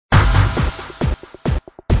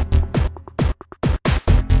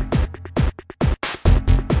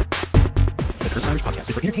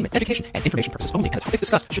is for entertainment, education, and information purposes only, and the topics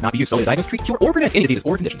discussed should not be used solely to diagnose, treat, cure, or prevent any diseases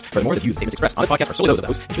or conditions. Furthermore, the views and statements expressed on this podcast are solely those of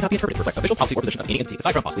those and should not be interpreted to reflect official policy or position of any entity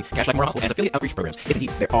aside from possibly Cash Life Memorial Hospital and affiliate outreach programs. If indeed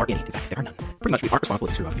there are any, in fact, there are none. Pretty much, we aren't responsible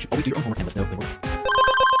if you screw up. You should always do your own homework and let us know when we're wrong.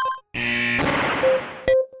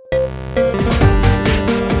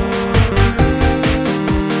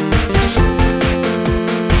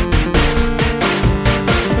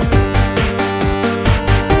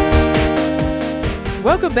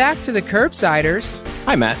 Welcome back to the Curbsiders.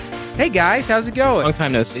 Hi, Matt. Hey, guys. How's it going? Long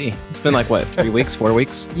time no see. It's been like, what, 3 weeks, 4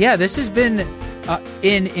 weeks? Yeah, this has been,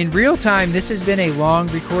 in real time, this has been a long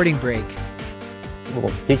recording break. A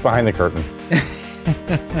little peek behind the curtain.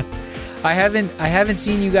 I haven't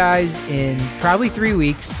seen you guys in probably 3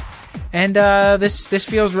 weeks, and this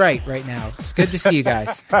feels right now. It's good to see you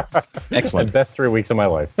guys. Excellent. The best 3 weeks of my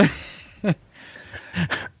life.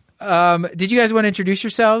 Did you guys want to introduce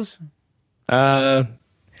yourselves?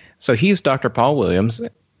 So he's Dr. Paul Williams,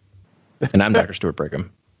 and I'm Dr. Stuart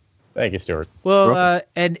Brigham. Thank you, Stuart. Well,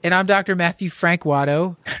 and I'm Dr. Matthew Frank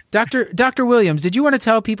Watto. Dr. Williams, did you want to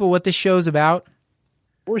tell people what this show's about?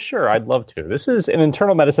 Well, sure. I'd love to. This is an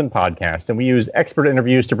internal medicine podcast, and we use expert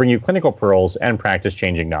interviews to bring you clinical pearls and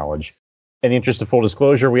practice-changing knowledge. In the interest of full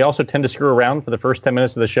disclosure, we also tend to screw around for the first 10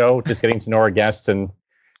 minutes of the show, just getting to know our guests and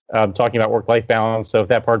talking about work-life balance. So if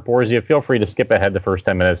that part bores you, feel free to skip ahead the first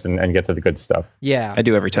 10 minutes and get to the good stuff. Yeah. I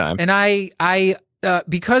do every time. And I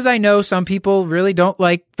because I know some people really don't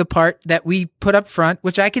like the part that we put up front,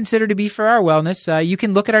 which I consider to be for our wellness. You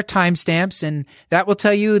can look at our timestamps, and that will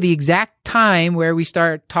tell you the exact time where we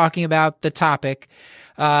start talking about the topic.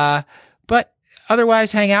 But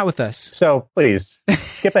otherwise, hang out with us. So please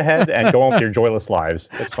skip ahead and go on with your joyless lives.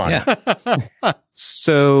 It's fine. Yeah.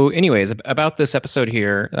 So anyways, about this episode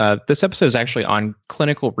here, this episode is actually on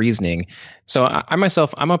clinical reasoning. So I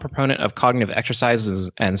myself, I'm a proponent of cognitive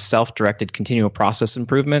exercises and self-directed continual process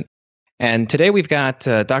improvement. And today we've got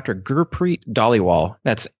Dr. Gurpreet Dhaliwal.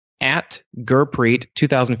 That's at Gurpreet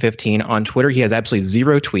 2015 on Twitter. He has absolutely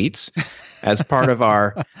zero tweets as part of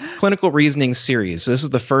our clinical reasoning series. So this is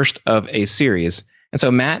the first of a series. And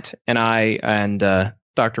so Matt and I and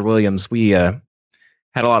Dr. Williams, we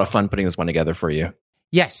had a lot of fun putting this one together for you.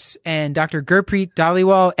 Yes, and Dr. Gurpreet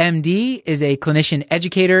Dhaliwal, MD, is a clinician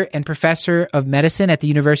educator and professor of medicine at the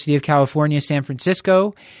University of California, San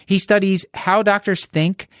Francisco. He studies how doctors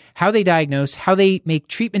think, how they diagnose, how they make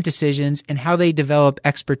treatment decisions, and how they develop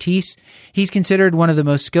expertise. He's considered one of the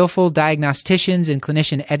most skillful diagnosticians and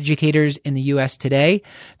clinician educators in the U.S. today.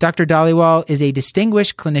 Dr. Dhaliwal is a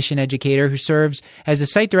distinguished clinician educator who serves as the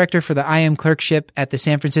site director for the IM clerkship at the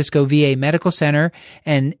San Francisco VA Medical Center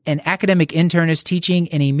and an academic internist teaching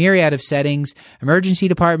in a myriad of settings: emergency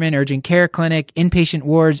department, urgent care clinic, inpatient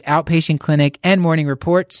wards, outpatient clinic, and morning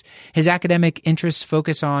reports. His academic interests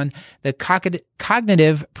focus on the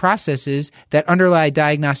cognitive processes that underlie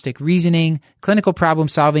diagnostic reasoning, clinical problem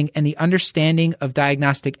solving, and the understanding of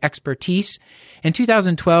diagnostic expertise. In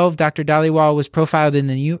 2012, Dr. Dhaliwal was profiled in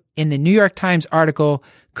the New York Times article,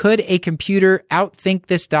 "Could a Computer Outthink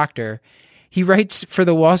This Doctor?" He writes for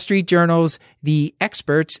the Wall Street Journal's The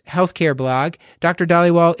Experts healthcare blog. Dr.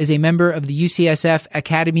 Dhaliwal is a member of the UCSF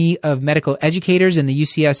Academy of Medical Educators and the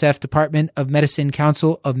UCSF Department of Medicine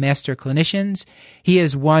Council of Master Clinicians. He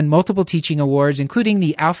has won multiple teaching awards, including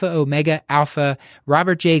the Alpha Omega Alpha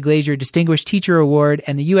Robert J. Glazier Distinguished Teacher Award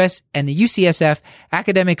and the UCSF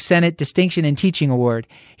Academic Senate Distinction in Teaching Award.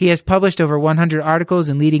 He has published over 100 articles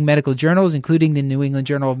in leading medical journals, including the New England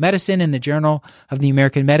Journal of Medicine and the Journal of the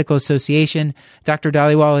American Medical Association. Dr.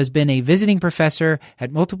 Dhaliwal has been a visiting professor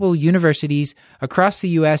at multiple universities across the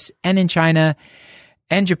U.S. and in China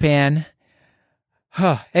and Japan.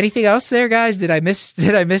 Anything else there, guys? Did I miss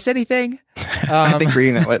anything? I think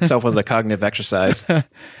reading that itself was a cognitive exercise.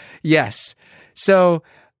 Yes. So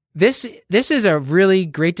this is a really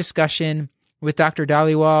great discussion with Dr.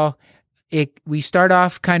 Dhaliwal. We start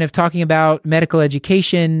off kind of talking about medical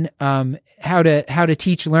education, how to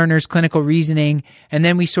teach learners clinical reasoning, and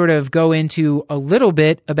then we sort of go into a little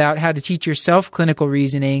bit about how to teach yourself clinical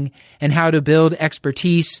reasoning and how to build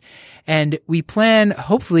expertise. And we plan,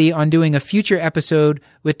 hopefully, on doing a future episode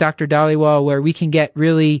with Dr. Dhaliwal where we can get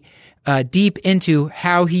really deep into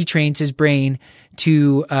how he trains his brain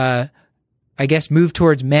to, I guess, move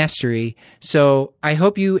towards mastery. So I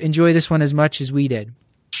hope you enjoy this one as much as we did.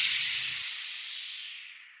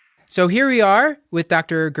 So here we are with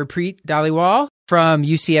Dr. Gurpreet Dhaliwal from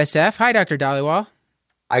UCSF. Hi, Dr. Dhaliwal.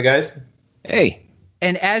 Hi, guys. Hey.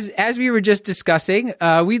 And as we were just discussing,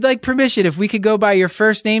 we'd like permission if we could go by your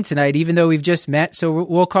first name tonight, even though we've just met. So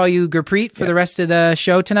we'll call you Gurpreet for the rest of the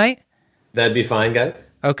show tonight. That'd be fine, guys.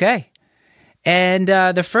 Okay. And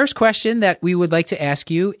the first question that we would like to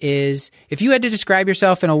ask you is, if you had to describe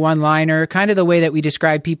yourself in a one-liner, kind of the way that we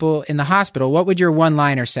describe people in the hospital, what would your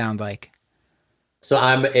one-liner sound like? So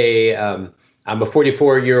I'm a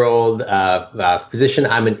 44-year-old physician.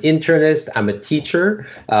 I'm an internist. I'm a teacher.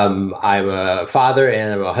 I'm a father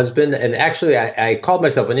and I'm a husband. And actually, I called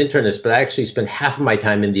myself an internist, but I actually spend half of my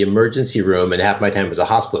time in the emergency room and half my time as a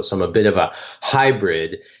hospital. So I'm a bit of a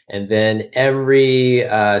hybrid. And then every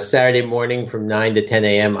Saturday morning from 9 to 10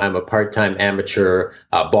 a.m., I'm a part-time amateur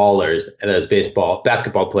basketball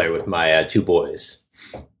player with my two boys.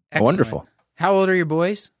 Excellent. Wonderful. How old are your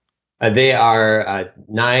boys? They are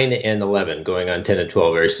 9 and 11, going on 10 and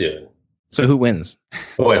 12 very soon. So who wins?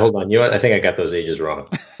 Oh, wait, hold on. You know what? I think I got those ages wrong.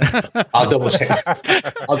 I'll double check.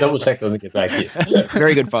 I'll double check those and get back to you.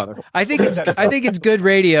 Very good father. I think it's good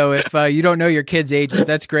radio if you don't know your kids' ages.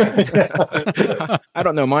 That's great. I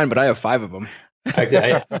don't know mine, but I have 5 of them.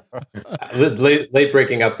 Actually, late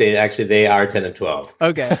breaking update. Actually, they are 10 and 12.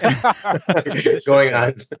 Okay. Going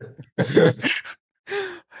on.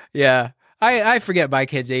 Yeah. I forget my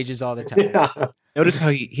kids' ages all the time. Yeah. Notice how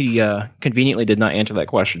he conveniently did not answer that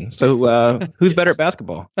question. So who's better at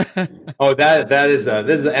basketball? Oh, that is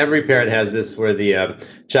this is every parent has this where the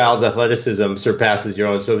child's athleticism surpasses your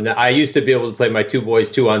own. So now, I used to be able to play my two boys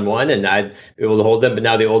 2-on-1 and I'd be able to hold them, but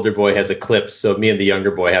now the older boy has a clips, so me and the younger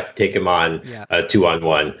boy have to take him on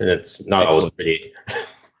 2-on-1, and it's not always pretty.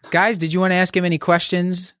 Guys, did you want to ask him any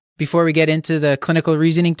questions before we get into the clinical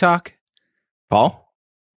reasoning talk? Paul?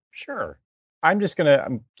 Sure. I'm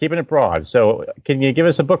keeping it broad. So can you give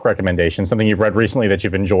us a book recommendation, something you've read recently that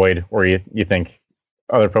you've enjoyed or you think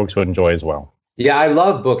other folks would enjoy as well? Yeah, I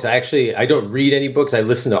love books. I don't read any books. I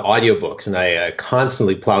listen to audiobooks, and I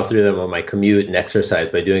constantly plow through them on my commute and exercise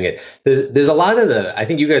by doing it. There's a lot of I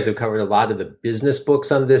think you guys have covered a lot of the business books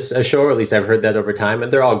on this show, or at least I've heard that over time,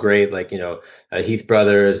 and they're all great, like, Heath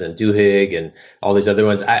Brothers and Duhigg and all these other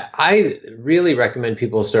ones. I really recommend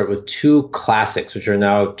people start with two classics, which are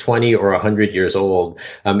now 20 or 100 years old.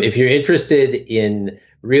 If you're interested in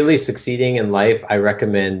really succeeding in life, I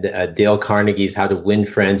recommend Dale Carnegie's How to Win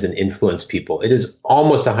Friends and Influence People. It is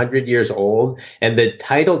almost 100 years old, and the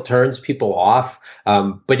title turns people off.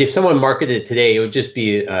 But if someone marketed it today, it would just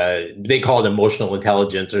be, they call it emotional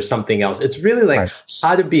intelligence or something else. It's really like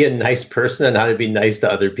how to be a nice person and how to be nice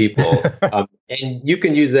to other people. And you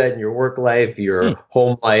can use that in your work life, your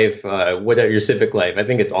home life, whatever, your civic life. I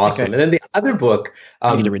think it's awesome. Okay. And then the other book,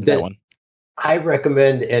 I need to read that one. I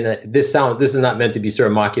recommend, and this is not meant to be sort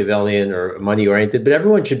of Machiavellian or money oriented, but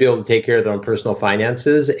everyone should be able to take care of their own personal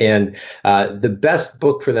finances. And the best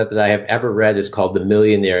book for that I have ever read is called The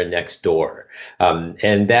Millionaire Next Door.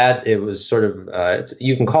 And that it was sort of,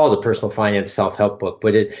 you can call it a personal finance self-help book,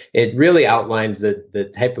 but it really outlines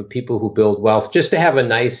the type of people who build wealth just to have a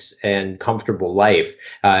nice and comfortable life.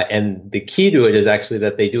 And the key to it is actually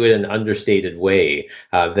that they do it in an understated way,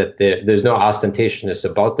 that there's no ostentatiousness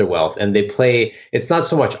about their wealth. And they play, it's not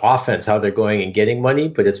so much offense, how they're going and getting money,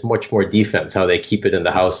 but it's much more defense, how they keep it in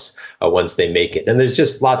the house once they make it. And there's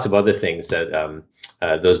just lots of other things that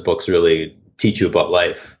those books really teach you about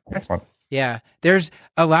life. Excellent. Yeah, there's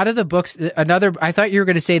a lot of the books. I thought you were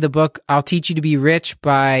going to say the book "I'll Teach You to Be Rich"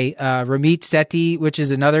 by Ramit Sethi, which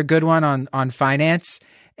is another good one on finance.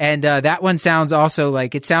 And that one sounds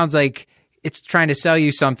like it's trying to sell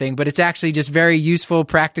you something, but it's actually just very useful,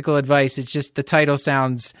 practical advice. It's just the title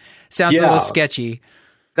sounds a little sketchy.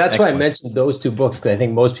 That's why I mentioned those two books, because I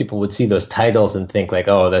think most people would see those titles and think like,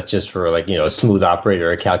 oh, that's just for like, a smooth operator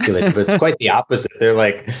or a calculator. But it's quite the opposite. They're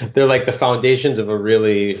like the foundations of a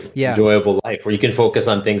really enjoyable life, where you can focus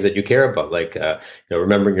on things that you care about, like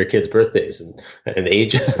remembering your kids' birthdays and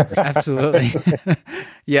ages. Absolutely.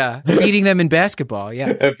 Yeah, beating them in basketball.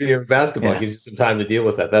 Yeah, beating basketball gives you some time to deal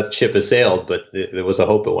with that. That ship has sailed, but there was a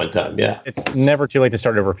hope at one time. Yeah, it's never too late to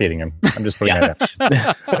start overfeeding him. I'm just putting that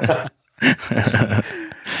out.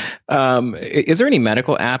 Is there any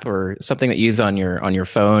medical app or something that you use on your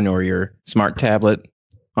phone or your smart tablet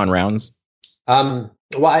on rounds?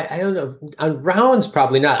 Well, I don't know. On rounds,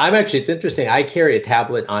 probably not. It's interesting. I carry a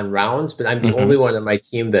tablet on rounds, but I'm the only one on my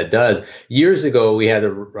team that does. Years ago, we had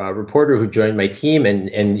a reporter who joined my team,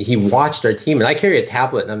 and he watched our team. And I carry a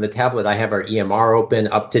tablet, and on the tablet, I have our EMR open,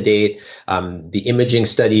 up to date, the imaging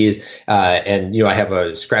studies, and I have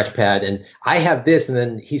a scratch pad. And I have this, and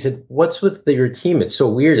then he said, "What's with your team? It's so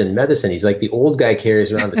weird in medicine." He's like, the old guy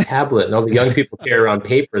carries around the tablet, and all the young people carry around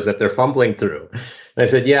papers that they're fumbling through. And I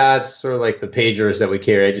said, yeah, it's sort of like the pagers that we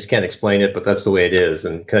carry. I just can't explain it, but that's the way it is.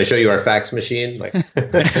 And can I show you our fax machine? Like,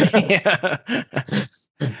 yeah.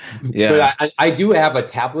 But I do have a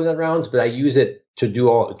tablet on rounds, but I use it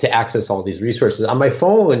to access all these resources. On my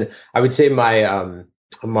phone, I would say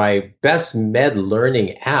my best med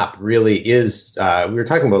learning app really is, we were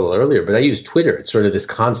talking about it a little earlier, but I use Twitter. It's sort of this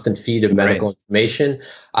constant feed of medical information.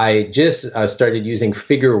 I just started using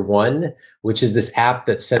Figure One, which is this app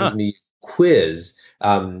that sends me quiz.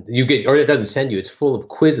 You get, or it doesn't send you, it's full of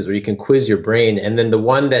quizzes where you can quiz your brain. And then the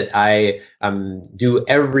one that I do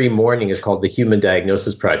every morning is called the Human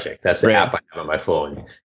Diagnosis Project. That's the app I have on my phone.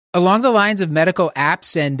 Along the lines of medical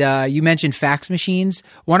apps, and you mentioned fax machines,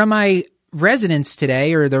 one of my residents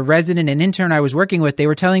today, or the resident and intern I was working with, they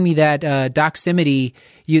were telling me that Doximity,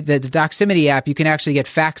 the Doximity app, you can actually get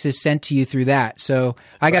faxes sent to you through that. So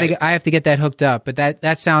I have to get that hooked up, but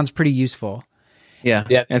that sounds pretty useful. Yeah.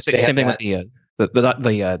 And same thing with the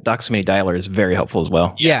Doximity dialer is very helpful as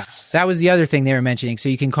well. Yes. Yeah, that was the other thing they were mentioning. So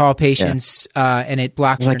you can call patients and it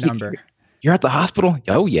blocks your number. You're at the hospital?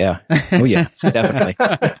 Oh, yeah. Oh, yeah. Definitely.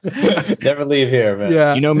 Never leave here, man.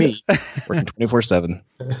 Yeah. You know me. Working 24/7.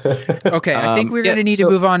 Okay. I think we're going to need to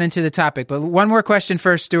move on into the topic. But one more question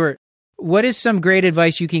first, Stuart. What is some great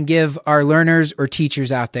advice you can give our learners or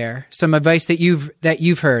teachers out there? Some advice that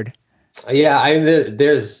you've heard? Yeah,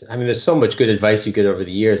 there's so much good advice you get over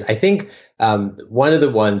the years. I think one of the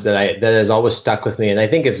ones that has always stuck with me, and I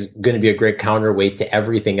think it's going to be a great counterweight to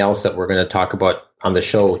everything else that we're going to talk about on the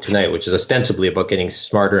show tonight, which is ostensibly about getting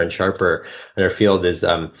smarter and sharper in our field, is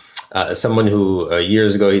someone who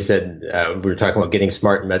years ago, he said, we were talking about getting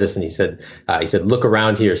smart in medicine. He said, look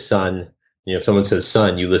around here, son. You know, if someone says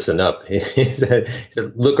son, you listen up. He said,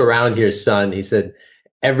 look around here, son. He said,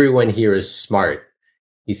 everyone here is smart.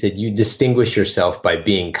 He said, you distinguish yourself by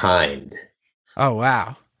being kind. Oh,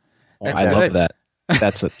 wow. I love that.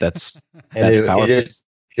 That's powerful. It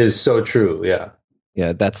is so true. Yeah.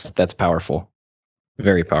 Yeah. That's powerful.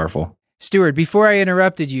 Very powerful. Stuart, before I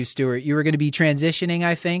interrupted you, you were going to be transitioning,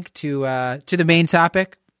 I think, to the main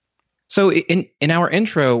topic. So in our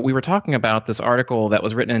intro, we were talking about this article that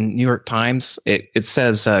was written in New York Times. It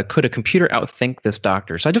says, could a computer outthink this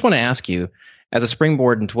doctor? So I just want to ask you, as a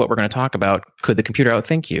springboard into what we're going to talk about, could the computer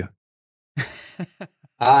outthink you?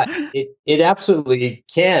 It absolutely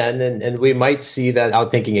can, and we might see that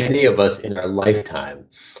outthinking any of us in our lifetime.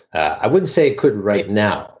 I wouldn't say it could right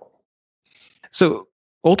now. So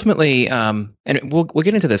ultimately, and we'll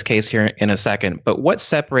get into this case here in a second, but what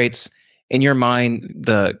separates, in your mind,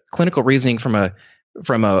 the clinical reasoning from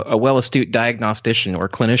a well-astute diagnostician or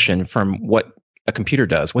clinician from what a computer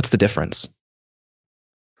does? What's the difference?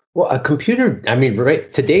 Well, a computer,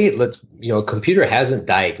 right today, a computer hasn't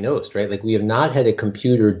diagnosed, right? Like, we have not had a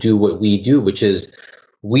computer do what we do, which is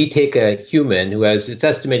we take a human who it's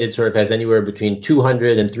estimated sort of has anywhere between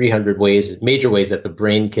 200 and 300 major ways that the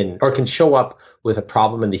brain can show up with a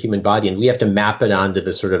problem in the human body. And we have to map it onto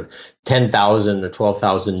the sort of 10,000 or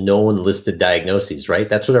 12,000 known listed diagnoses, right?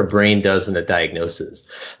 That's what our brain does when it diagnoses.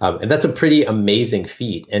 And that's a pretty amazing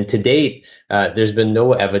feat. And to date, there's been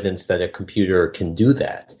no evidence that a computer can do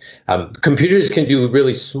that. Computers can do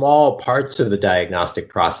really small parts of the diagnostic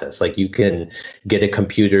process. Like, you can get a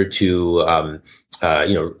computer to,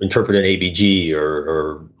 interpret an ABG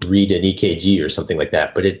or read an EKG or something like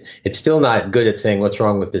that. But it's still not good at saying what's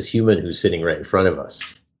wrong with this human who's sitting right in front of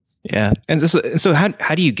us. Yeah. And so how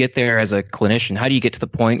do you get there as a clinician? How do you get to the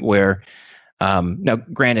point where, now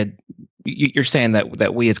granted, you're saying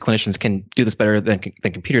that we as clinicians can do this better than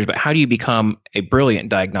computers, but how do you become a brilliant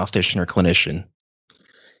diagnostician or clinician?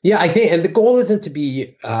 Yeah, I think, and the goal isn't to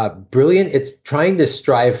be brilliant. It's trying to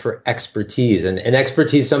strive for expertise, and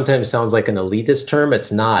expertise sometimes sounds like an elitist term.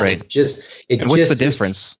 It's not. Right. What's the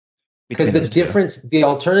difference? Because the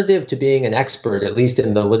alternative to being an expert, at least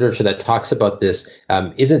in the literature that talks about this,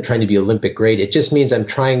 isn't trying to be Olympic grade. It just means I'm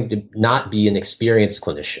trying to not be an experienced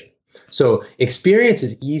clinician. So experience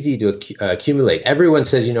is easy to accumulate. Everyone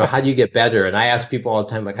says, how do you get better? And I ask people all the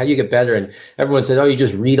time, like, how do you get better? And everyone says, oh, you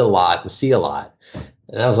just read a lot and see a lot.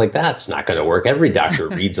 And I was like, that's not going to work. Every doctor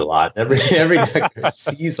reads a lot. Every doctor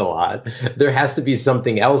sees a lot. There has to be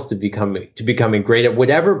something else to becoming great at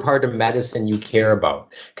whatever part of medicine you care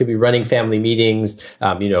about. It could be running family meetings,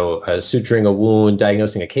 suturing a wound,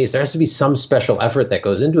 diagnosing a case. There has to be some special effort that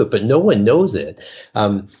goes into it, but no one knows it.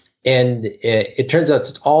 And it turns out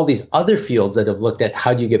it's all these other fields that have looked at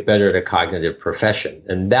how do you get better at a cognitive profession.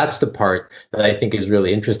 And that's the part that I think is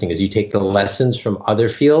really interesting, is you take the lessons from other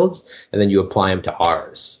fields and then you apply them to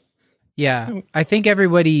ours. Yeah, I think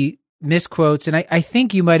everybody misquotes, and I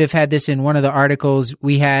think you might have had this in one of the articles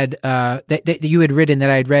we had that you had written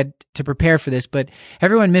that I had read to prepare for this, but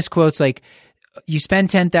everyone misquotes, like, you spend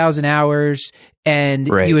 10,000 hours and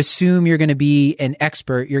you assume you're going to be an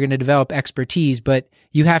expert, you're going to develop expertise, but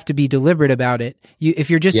you have to be deliberate about it. If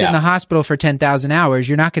you're just in the hospital for 10,000 hours,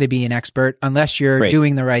 you're not going to be an expert unless you're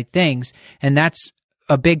doing the right things. And that's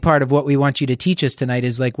a big part of what we want you to teach us tonight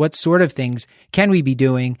is like, what sort of things can we be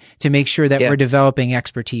doing to make sure that we're developing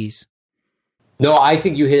expertise? No, I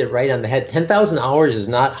think you hit it right on the head. 10,000 hours is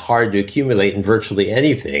not hard to accumulate in virtually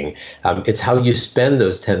anything. It's how you spend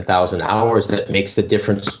those 10,000 hours that makes the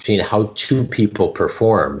difference between how two people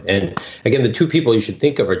perform. And again, the two people you should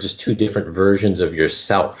think of are just two different versions of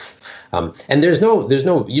yourself. And there's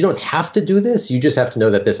no, you don't have to do this. You just have to know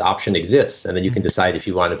that this option exists. And then you can decide if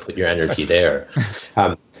you want to put your energy there.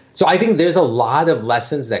 So I think there's a lot of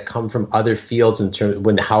lessons that come from other fields in terms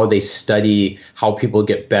when how they study how people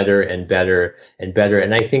get better and better and better.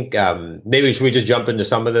 And I think maybe should we just jump into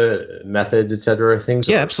some of the methods, et cetera, things?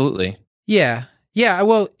 Yeah, absolutely. Yeah. Yeah.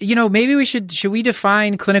 Well, maybe should we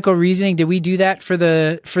define clinical reasoning? Did we do that for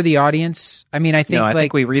the audience? I mean, I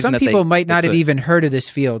think some people might not have even heard of this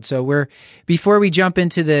field. So before we jump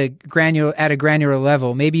into the granular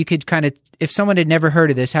level, maybe you could kind of, if someone had never heard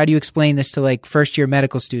of this, how do you explain this to like first year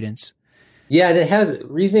medical students? Yeah,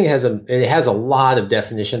 reasoning has a lot of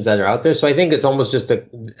definitions that are out there. So I think it's almost just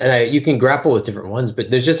you can grapple with different ones,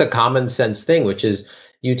 but there's just a common sense thing, which is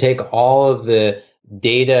you take all of the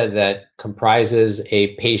data that comprises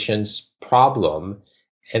a patient's problem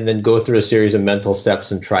and then go through a series of mental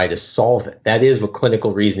steps and try to solve it. That is what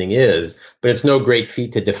clinical reasoning is, but it's no great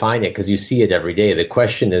feat to define it because you see it every day. The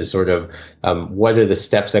question is sort of what are the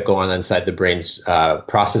steps that go on inside the brain's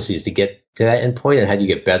processes to get to that endpoint, and how do you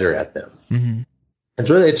get better at them? Mm-hmm.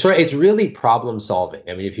 It's really problem solving.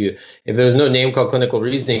 I mean, if there was no name called clinical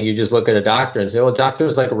reasoning, you just look at a doctor and say, well, a doctor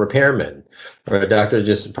is like a repairman, or a doctor is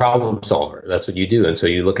just a problem solver. That's what you do. And so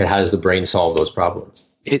you look at how does the brain solve those problems.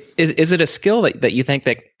 Is it a skill that you think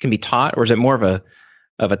that can be taught, or is it more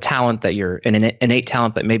of a talent that you're an innate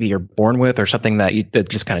talent that maybe you're born with, or something that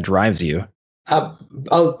just kind of drives you?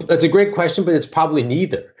 That's a great question, but it's probably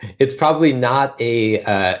neither. It's probably not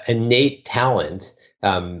a innate talent.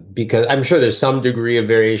 Because I'm sure there's some degree of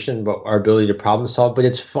variation about our ability to problem solve, but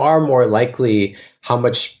it's far more likely how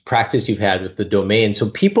much practice you've had with the domain. So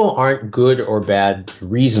people aren't good or bad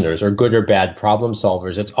reasoners or good or bad problem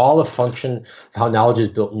solvers. It's all a function of how knowledge is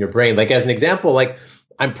built in your brain. Like as an example, like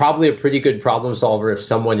I'm probably a pretty good problem solver if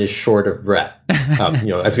someone is short of breath.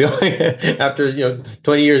 I feel like after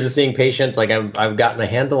 20 years of seeing patients, like I've gotten a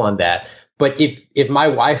handle on that. But if my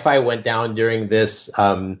Wi-Fi went down during this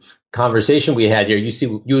conversation we had here,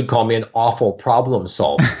 you would call me an awful problem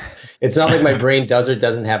solver. It's not like my brain does or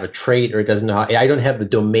doesn't have a trait, or it doesn't know I don't have the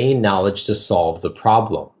domain knowledge to solve the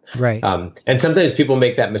problem. Right. And sometimes people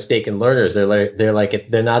make that mistake in learners.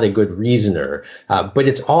 They're not a good reasoner, but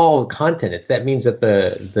it's all content. That means that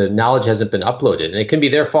the knowledge hasn't been uploaded, and it can be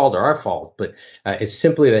their fault or our fault, but it's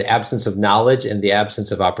simply the absence of knowledge and the absence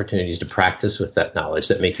of opportunities to practice with that knowledge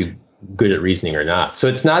that make you good at reasoning or not. So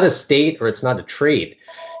it's not a state or it's not a trait.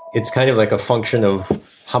 It's kind of like a function of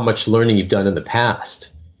how much learning you've done in the past.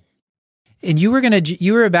 And you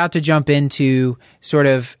were about to jump into sort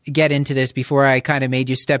of get into this before I kind of made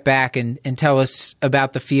you step back and tell us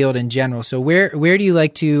about the field in general. So where do you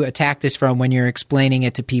like to attack this from when you're explaining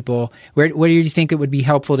it to people? Where do you think it would be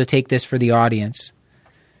helpful to take this for the audience?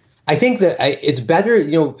 I think that it's better,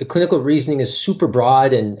 clinical reasoning is super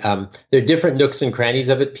broad, and there are different nooks and crannies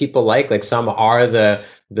of it people like some are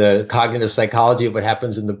the cognitive psychology of what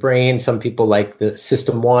happens in the brain. Some people like the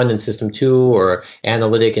system 1 and system 2, or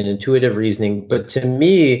analytic and intuitive reasoning. But to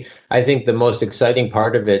me, I think the most exciting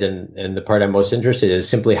part of it, and the part I'm most interested in, is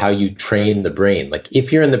simply how you train the brain. Like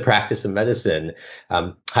if you're in the practice of medicine,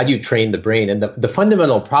 how do you train the brain? And the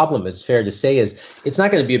fundamental problem, it's fair to say, is it's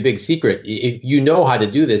not going to be a big secret. If you know how to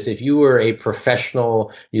do this, if you were a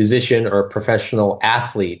professional musician or a professional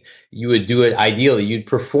athlete, you would do it ideally. You'd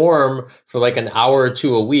perform for like an hour or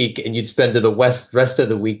two a week, and you'd spend the rest of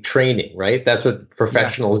the week training, right? That's what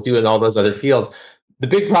professionals do in all those other fields. The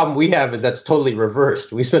big problem we have is that's totally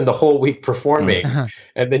reversed. We spend the whole week performing,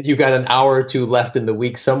 and then you got an hour or two left in the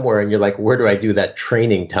week somewhere, and you're like, where do I do that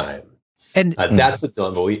training time? And that's the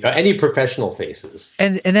dilemma any professional faces.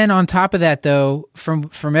 And then on top of that, though,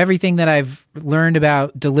 from everything that I've learned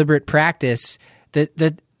about deliberate practice,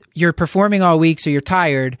 that you're performing all week, so you're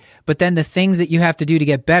tired, but then the things that you have to do to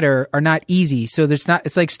get better are not easy. So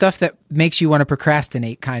it's like stuff that makes you want to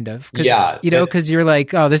procrastinate, kind of. Because you're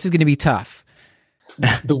like, oh, this is going to be tough.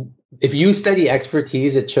 if you study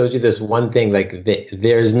expertise, it shows you this one thing, like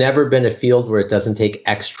there's never been a field where it doesn't take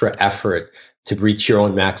extra effort to reach your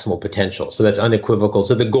own maximal potential. So that's unequivocal.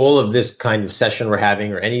 So the goal of this kind of session we're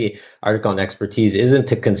having, or any article on expertise, isn't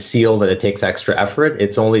to conceal that it takes extra effort.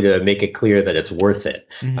 It's only to make it clear that it's worth it,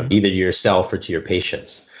 either to yourself or to your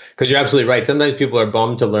patients. Because you're absolutely right. Sometimes people are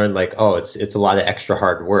bummed to learn, like, oh, it's a lot of extra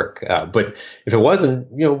hard work. But if it wasn't,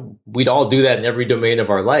 we'd all do that in every domain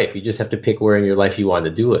of our life. You just have to pick where in your life you want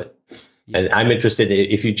to do it. And I'm interested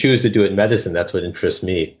if you choose to do it in medicine, that's what interests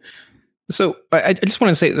me. So I just want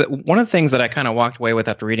to say that one of the things that I kind of walked away with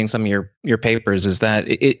after reading some of your papers is that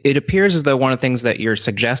it appears as though one of the things that you're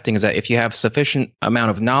suggesting is that if you have sufficient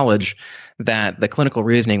amount of knowledge, that the clinical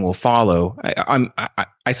reasoning will follow.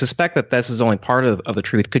 I suspect that this is only part of the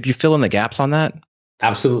truth. Could you fill in the gaps on that?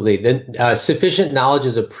 Absolutely. Then sufficient knowledge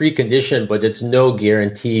is a precondition, but it's no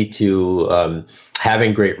guarantee to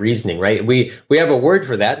having great reasoning, right? We have a word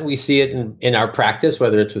for that, and we see it in our practice,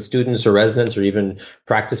 whether it's with students or residents or even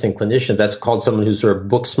practicing clinicians. That's called someone who's sort of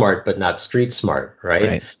book smart but not street smart,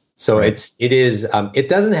 right? So it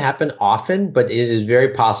doesn't happen often, but it is very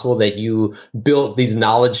possible that you built these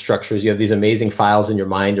knowledge structures. You have these amazing files in your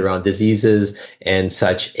mind around diseases and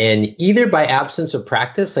such. And either by absence of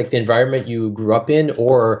practice, like the environment you grew up in,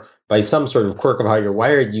 or by some sort of quirk of how you're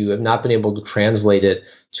wired, you have not been able to translate it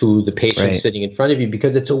to the patient sitting in front of you,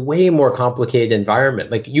 because it's a way more complicated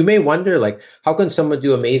environment. Like, you may wonder, like, how can someone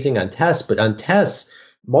do amazing on tests? But on tests,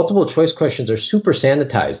 multiple choice questions are super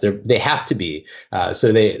sanitized. They have to be.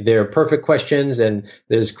 So they're perfect questions and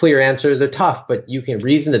there's clear answers. They're tough, but you can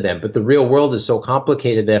reason to them. But the real world is so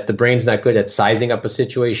complicated that if the brain's not good at sizing up a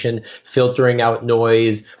situation, filtering out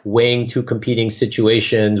noise, weighing two competing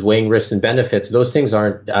situations, weighing risks and benefits, those things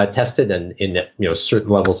aren't tested in certain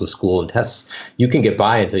levels of school and tests. You can get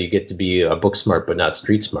by until you get to be book smart, but not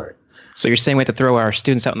street smart. So you're saying we have to throw our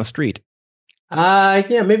students out in the street?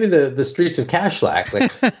 Yeah, maybe the streets of Cashlack.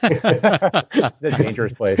 It's a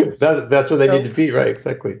dangerous place. That's where they need to be, right?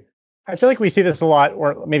 Exactly. I feel like we see this a lot,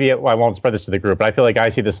 or maybe I won't spread this to the group, but I feel like I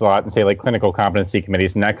see this a lot in, say, like clinical competency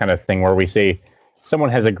committees and that kind of thing, where we see someone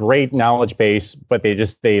has a great knowledge base, but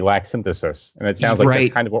they lack synthesis. And it sounds like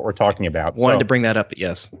that's kind of what we're talking about. Wanted to bring that up, but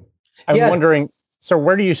yes. I'm wondering, so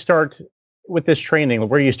where do you start with this training?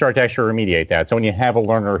 Where do you start to actually remediate that? So when you have a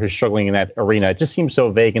learner who's struggling in that arena, it just seems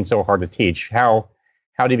so vague and so hard to teach. How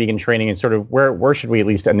do you begin training, and sort of where should we at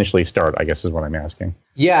least initially start, I guess is what I'm asking.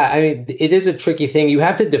 Yeah, I mean, it is a tricky thing. You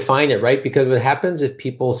have to define it, right? Because what happens if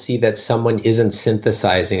people see that someone isn't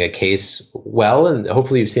synthesizing a case well, and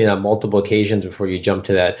hopefully you've seen it on multiple occasions before you jump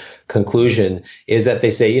to that conclusion, is that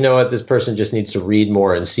they say, you know what, this person just needs to read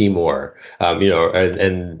more and see more,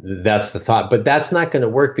 and that's the thought. But that's not going to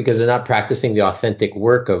work because they're not practicing the authentic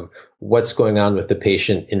work of what's going on with the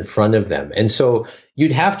patient in front of them. And so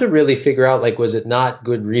you'd have to really figure out, like, was it not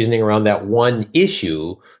good reasoning around that one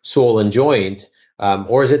issue, swollen joint,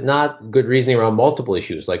 or is it not good reasoning around multiple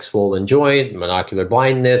issues like swollen joint, monocular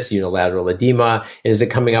blindness, unilateral edema? And is it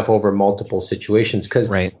coming up over multiple situations? Because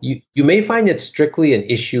you may find it strictly an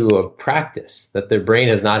issue of practice, that their brain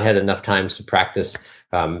has not had enough times to practice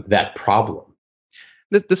that problem.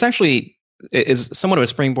 This actually is somewhat of a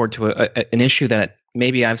springboard to an issue that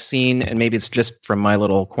maybe I've seen, and maybe it's just from my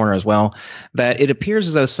little corner as well, that it appears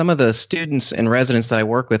as though some of the students and residents that I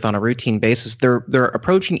work with on a routine basis, they're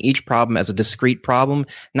approaching each problem as a discrete problem,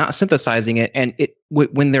 not synthesizing it. And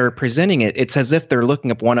when they're presenting it, it's as if they're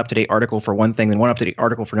looking up one up-to-date article for one thing, then one up-to-date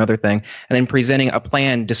article for another thing, and then presenting a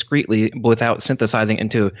plan discretely without synthesizing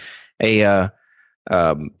into a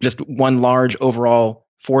just one large overall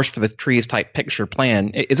forest for the trees type picture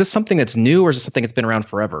plan. Is this something that's new, or is it something that's been around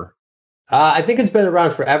forever? I think it's been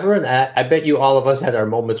around forever, and I bet you all of us had our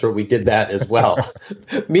moments where we did that as well.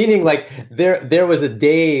 Meaning, like, there was a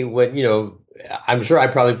day when, I'm sure I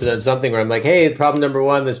probably presented something where I'm like, hey, problem number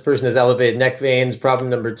 1, this person has elevated neck veins. Problem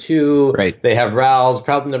number 2, they have rales.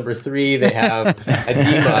 Problem number 3, they have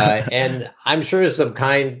edema. And I'm sure some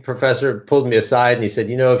kind professor pulled me aside and he said,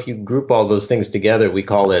 if you group all those things together, we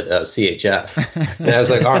call it CHF. And I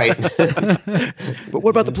was like, all right. But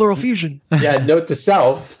what about the pleural fusion? Yeah, note to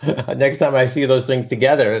self, next time I see those things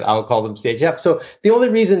together, I'll call them CHF. So the only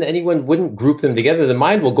reason anyone wouldn't group them together, the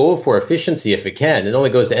mind will go for efficiency if it can. It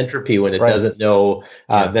only goes to entropy when it doesn't know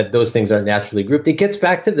that those things are naturally grouped. It gets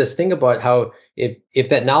back to this thing about how if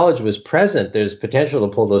that knowledge was present, there's potential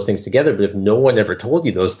to pull those things together. But if no one ever told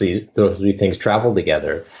you those three things travel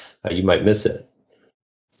together, you might miss it.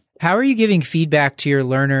 How are you giving feedback to your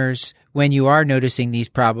learners when you are noticing these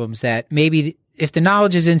problems that maybe if the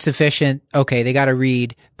knowledge is insufficient, okay, they got to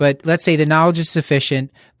read. But let's say the knowledge is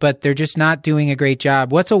sufficient, but they're just not doing a great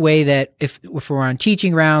job. What's a way that if we're on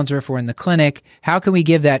teaching rounds or if we're in the clinic, how can we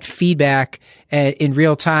give that feedback in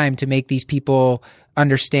real time to make these people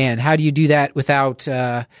understand? How do you do that without,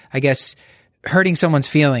 I guess, hurting someone's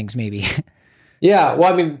feelings, maybe? Yeah,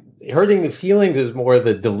 well, I mean, hurting the feelings is more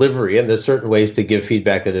the delivery, and there's certain ways to give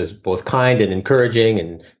feedback that is both kind and encouraging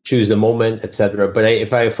and choose the moment, et cetera. But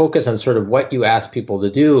if I focus on sort of what you ask people to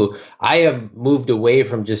do, I have moved away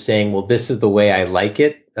from just saying, well, this is the way I like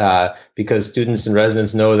it, because students and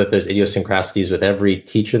residents know that there's idiosyncrasies with every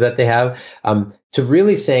teacher that they have, to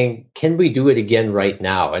really saying, can we do it again right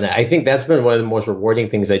now? And I think that's been one of the most rewarding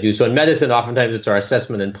things I do. So in medicine, oftentimes it's our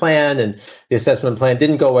assessment and plan, and the assessment plan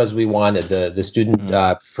didn't go as we wanted. The student,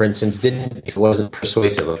 for instance, it wasn't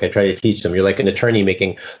persuasive. Like I try to teach them, you're like an attorney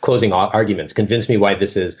making closing arguments. Convince me why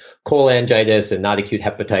this is cholangitis and not acute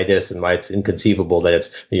hepatitis, and why it's inconceivable that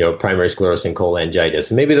it's primary sclerosing cholangitis.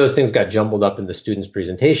 And maybe those things got jumbled up in the student's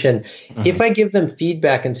presentation. Mm-hmm. If I give them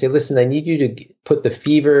feedback and say, listen, I need you to put the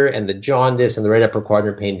fever and the jaundice and the right upper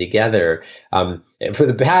quadrant pain together. For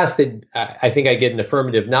the past, I think I get an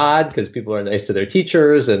affirmative nod because people are nice to their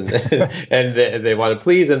teachers and and they want to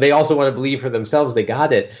please, and they also want to believe for themselves they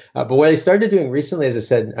got it. But what I started doing recently is I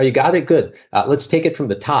said, oh, you got it? Good. Let's take it from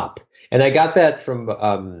the top. And I got that from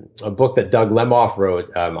a book that Doug Lemoff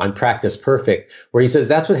wrote on Practice Perfect, where he says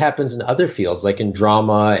that's what happens in other fields, like in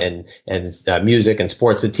drama and music and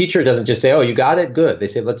sports. The teacher doesn't just say, oh, you got it? Good. They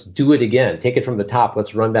say, let's do it again. Take it from the top.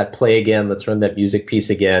 Let's run that play again. Let's run that music piece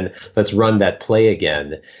again. Let's run that play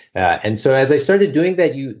again. And so as I started doing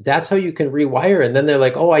that, that's how you can rewire. And then they're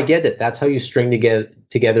like, oh, I get it. That's how you string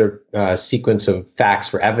together a sequence of facts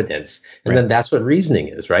for evidence. And then that's what reasoning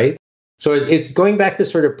is, right? So it's going back to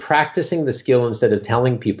sort of practicing the skill instead of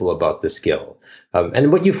telling people about the skill.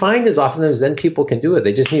 And what you find is oftentimes then people can do it.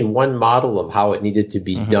 They just need one model of how it needed to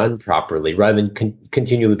be done properly rather than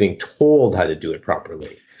continually being told how to do it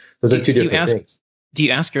properly. Those are two different things. Do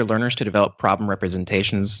you ask your learners to develop problem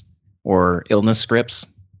representations or illness scripts?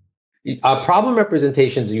 Problem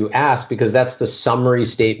representations you ask because that's the summary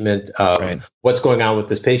statement of what's going on with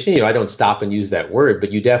this patient. I don't stop and use that word,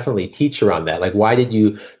 but you definitely teach around that. Like, why did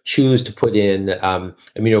you choose to put in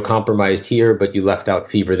immunocompromised here, but you left out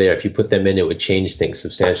fever there? If you put them in, it would change things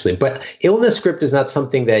substantially. But illness script is not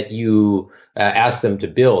something that you ask them to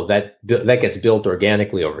build. That gets built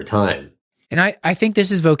organically over time. And I think this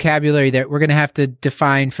is vocabulary that we're going to have to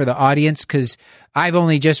define for the audience because I've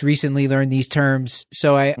only just recently learned these terms.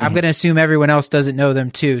 So I'm going to assume everyone else doesn't know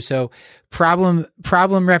them too. So problem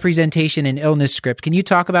representation and illness script. Can you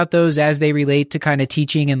talk about those as they relate to kind of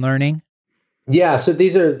teaching and learning? Yeah, so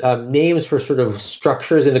these are names for sort of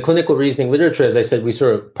structures in the clinical reasoning literature. As I said,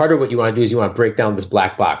 part of what you want to do is you want to break down this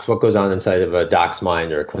black box, what goes on inside of a doc's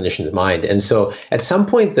mind or a clinician's mind. And so at some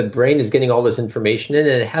point, the brain is getting all this information in,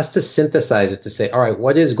 and it has to synthesize it to say, all right,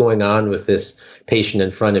 what is going on with this patient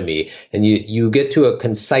in front of me? And you get to a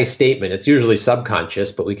concise statement. It's usually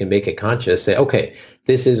subconscious, but we can make it conscious. Say, okay,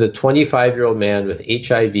 this is a 25-year-old man with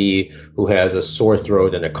HIV who has a sore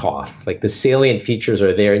throat and a cough. Like the salient features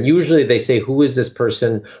are there. And usually they say, who is this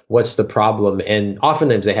person? What's the problem? And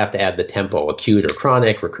oftentimes they have to add the tempo, acute or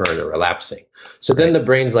chronic, recurrent or relapsing. So then the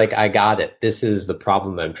brain's like, I got it. This is the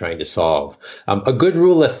problem I'm trying to solve. A good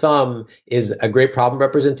rule of thumb is a great problem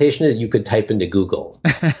representation that you could type into Google.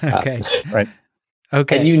 Okay. Right.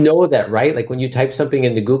 Okay. And you know that, right? Like when you type something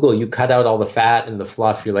into Google, you cut out all the fat and the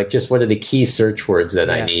fluff. You're like, just what are the key search words that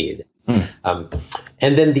I need?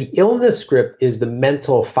 And then the illness script is the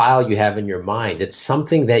mental file you have in your mind. It's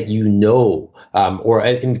something that you know, or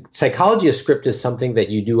in psychology, a script is something that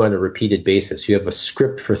you do on a repeated basis. You have a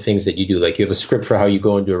script for things that you do. Like you have a script for how you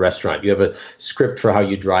go into a restaurant. You have a script for how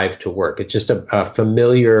you drive to work. It's just a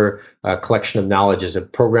familiar collection of knowledge, is a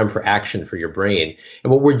program for action for your brain.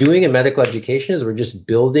 And what we're doing in medical education is we're just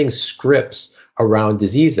building scripts around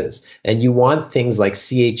diseases. And you want things like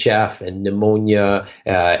CHF and pneumonia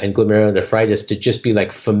and glomerulonephritis to just be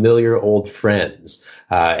like familiar old friends.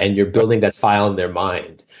 And you're building that file in their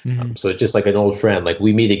mind. So it's just like an old friend, like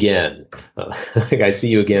we meet again. Like I see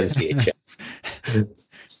you again, CHF.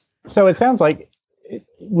 So it sounds like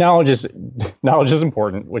knowledge is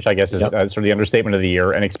important, which I guess is sort of the understatement of the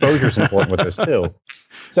year, and exposure is important with this too.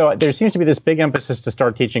 So there seems to be this big emphasis to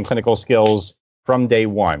start teaching clinical skills from day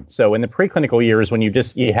one. So in the preclinical years, when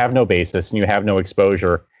you have no basis and you have no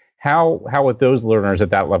exposure, how with those learners at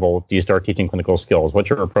that level do you start teaching clinical skills? What's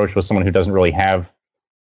your approach with someone who doesn't really have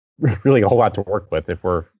a whole lot to work with, if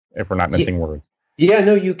we're not missing words? Yeah,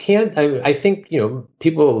 no, you can't. I think,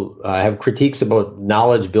 people have critiques about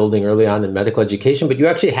knowledge building early on in medical education, but you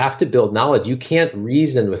actually have to build knowledge. You can't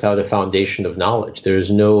reason without a foundation of knowledge.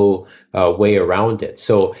 There's no way around it.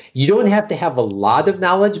 So you don't have to have a lot of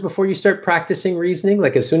knowledge before you start practicing reasoning.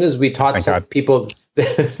 Like as soon as we taught some people,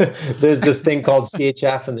 there's this thing called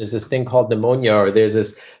CHF and there's this thing called pneumonia, or there's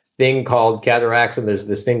this thing called cataracts and there's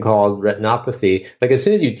this thing called retinopathy. Like as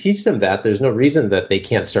soon as you teach them that, there's no reason that they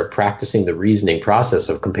can't start practicing the reasoning process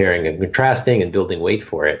of comparing and contrasting and building weight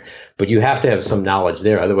for it. But you have to have some knowledge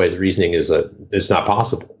there. Otherwise, reasoning is not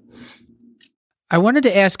possible. I wanted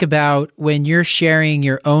to ask about when you're sharing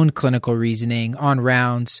your own clinical reasoning on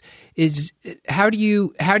rounds. How do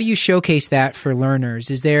you showcase that for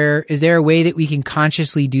learners? Is there a way that we can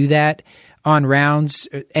consciously do that on rounds?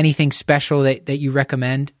 Anything special that you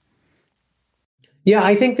recommend? Yeah,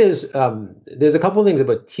 I think there's a couple of things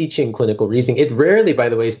about teaching clinical reasoning. It rarely, by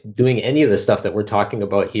the way, is doing any of the stuff that we're talking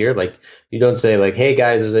about here. Like you don't say like, "Hey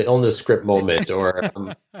guys, there's an illness script moment," or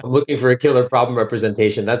 "I'm looking for a killer problem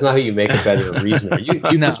representation." That's not how you make a better reasoner. You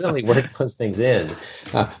No. can certainly work those things in.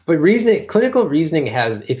 But clinical reasoning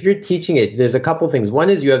has, if you're teaching it, there's a couple of things.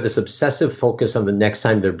 One is you have this obsessive focus on the next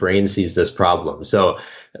time their brain sees this problem. So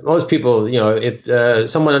most people, if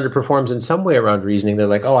someone underperforms in some way around reasoning, they're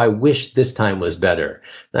like, "Oh, I wish this time was better."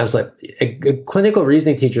 And I was like, a clinical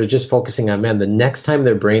reasoning teacher is just focusing on, man, the next time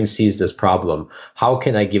their brain sees this problem, how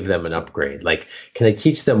can I give them an upgrade? Like, can I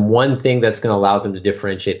teach them one thing that's going to allow them to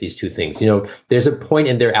differentiate these two things? There's a point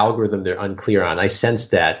in their algorithm they're unclear on. I sense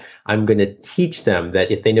that. I'm going to teach them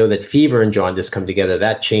that if they know that fever and jaundice come together,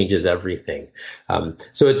 that changes everything.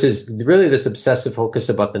 So it's really this obsessive focus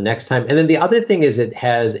about the next time. And then the other thing is it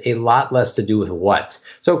has a lot less to do with what.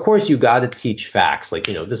 So of course you got to teach facts. Like,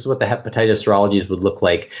 this is what the hepatitis serologies would look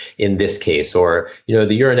like in this case, or,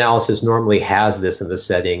 the urinalysis normally has this in the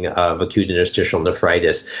setting of acute interstitial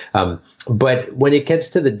nephritis. But when it gets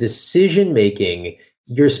to the decision making,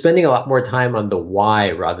 you're spending a lot more time on the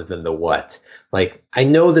why rather than the what. Like, I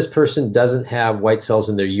know this person doesn't have white cells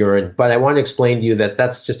in their urine, but I want to explain to you that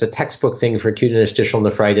that's just a textbook thing for acute interstitial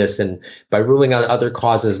nephritis. And by ruling out other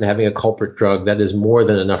causes and having a culprit drug, that is more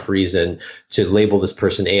than enough reason to label this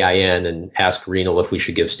person AIN and ask renal if we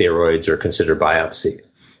should give steroids or consider biopsy.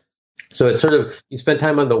 So it's sort of, you spend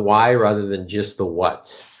time on the why rather than just the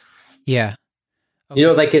what. Yeah. Okay.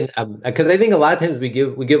 Like because I think a lot of times we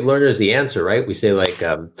give learners the answer, right? We say like,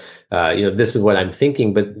 this is what I'm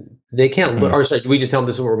thinking, but they can't learn, or sorry, we just tell them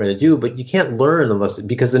this is what we're going to do, but you can't learn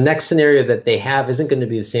because the next scenario that they have isn't going to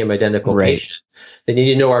be the same identical patient. They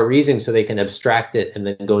need to know our reasoning so they can abstract it and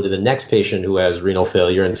then go to the next patient who has renal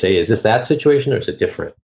failure and say, is this that situation or is it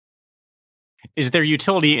different? Is there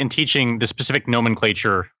utility in teaching the specific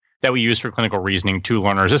nomenclature that we use for clinical reasoning to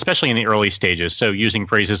learners, especially in the early stages? So using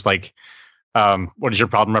phrases like, what is your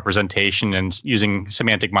problem representation, and using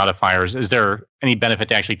semantic modifiers. Is there any benefit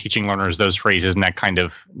to actually teaching learners those phrases and that kind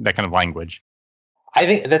of language? I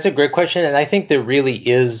think that's a great question. And I think there really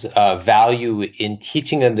is value in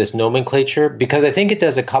teaching them this nomenclature, because I think it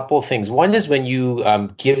does a couple of things. One is when you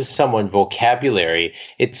give someone vocabulary,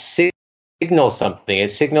 it signals something. It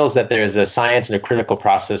signals that there is a science and a critical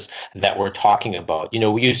process that we're talking about.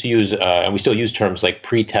 We used to use, and we still use terms like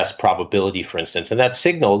pre-test probability, for instance, and that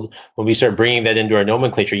signaled when we started bringing that into our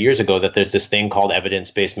nomenclature years ago that there's this thing called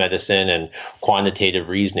evidence-based medicine and quantitative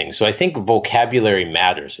reasoning. So I think vocabulary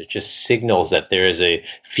matters. It just signals that there is a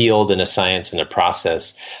field and a science and a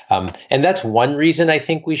process. And that's one reason I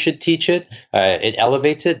think we should teach it. It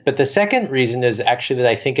elevates it. But the second reason is actually that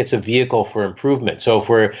I think it's a vehicle for improvement. So if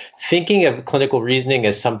we're thinking of clinical reasoning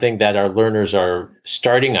as something that our learners are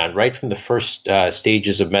starting on right from the first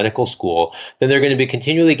stages of medical school, then they're going to be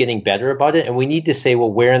continually getting better about it. And we need to say,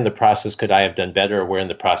 well, where in the process could I have done better? Or where in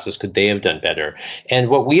the process could they have done better? And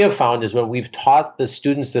what we have found is when we've taught the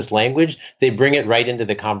students this language, they bring it right into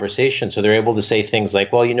the conversation. So they're able to say things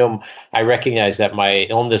like, well, I recognize that my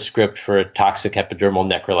illness script for toxic epidermal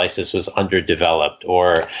necrolysis was underdeveloped,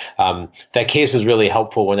 or that case was really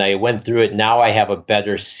helpful when I went through it. Now I have a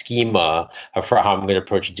better schema for how I'm going to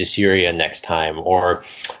approach dysuria next time. Or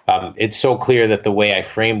it's so clear that the way I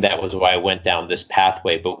framed that was why I went down this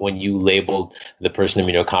pathway. But when you labeled the person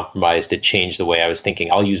immunocompromised, it changed the way I was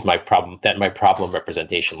thinking. I'll use my problem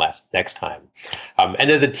representation next time.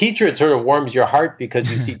 And as a teacher, it sort of warms your heart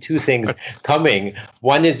because you see two things coming.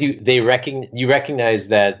 One is you recognize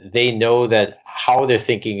that they know that how they're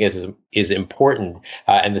thinking is is important.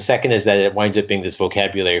 And the second is that it winds up being this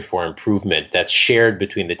vocabulary for improvement that's shared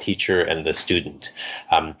between the teacher and the student.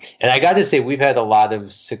 And I got to say, we've had a lot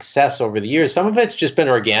of success over the years. Some of it's just been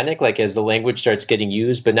organic, like as the language starts getting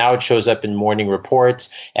used, but now it shows up in morning reports,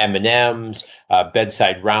 M&Ms,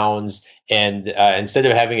 bedside rounds. And instead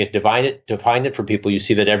of having it define it for people, you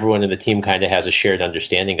see that everyone in the team kind of has a shared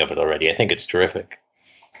understanding of it already. I think it's terrific.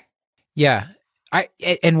 Yeah.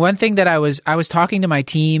 And one thing that I was talking to my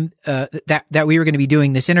team that we were going to be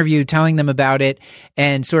doing this interview, telling them about it,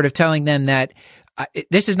 and sort of telling them that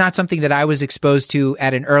this is not something that I was exposed to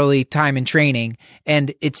at an early time in training.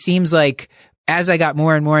 And it seems like as I got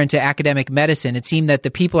more and more into academic medicine, it seemed that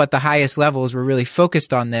the people at the highest levels were really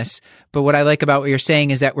focused on this. But what I like about what you're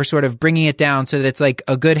saying is that we're sort of bringing it down so that it's like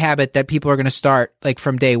a good habit that people are going to start like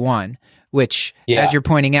from day one, which, as you're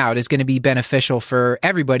pointing out, is going to be beneficial for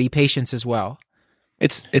everybody, patients as well.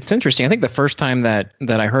 It's interesting. I think the first time that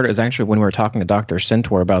I heard it was actually when we were talking to Dr.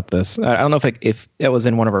 Centaur about this. I don't know if it was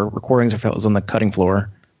in one of our recordings or if it was on the cutting floor.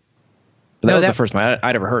 But that was the first time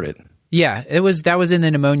I'd ever heard it. Yeah, that was in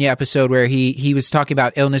the pneumonia episode where he was talking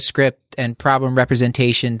about illness script and problem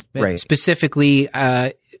representation, right, specifically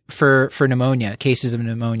for pneumonia, cases of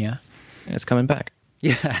pneumonia. And it's coming back.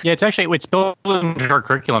 Yeah, it's built into our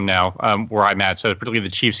curriculum now, where I'm at. So particularly the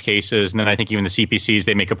chief's cases, and then I think even the CPCs,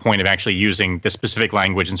 they make a point of actually using the specific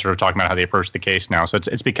language and sort of talking about how they approach the case now. So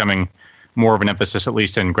it's becoming more of an emphasis, at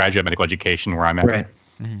least in graduate medical education, where I'm at. Right,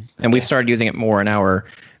 and we've started using it more in our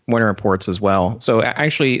morning reports as well. So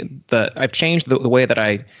actually, I've changed the way that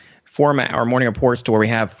I format our morning reports to where we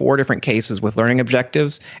have 4 different cases with learning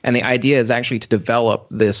objectives. And the idea is actually to develop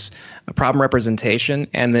this problem representation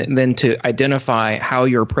and then to identify how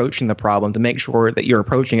you're approaching the problem to make sure that you're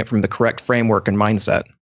approaching it from the correct framework and mindset.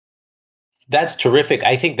 That's terrific.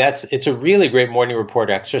 I think it's a really great morning report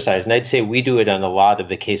exercise. And I'd say we do it on a lot of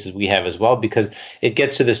the cases we have as well, because it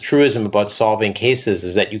gets to this truism about solving cases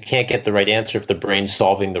is that you can't get the right answer if the brain's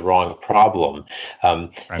solving the wrong problem.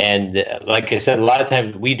 Right. And like I said, a lot of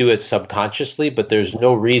times we do it subconsciously, but there's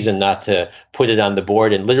no reason not to put it on the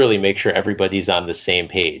board and literally make sure everybody's on the same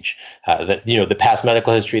page. That, the past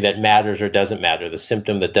medical history that matters or doesn't matter, the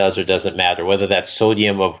symptom that does or doesn't matter, whether that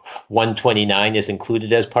sodium of 129 is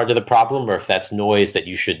included as part of the problem or if that's noise that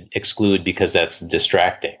you should exclude because that's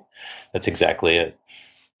distracting. That's exactly it.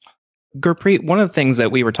 Gurpreet, one of the things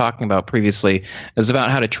that we were talking about previously is about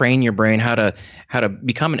how to train your brain, how to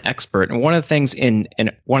become an expert. And one of the things in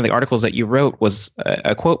one of the articles that you wrote was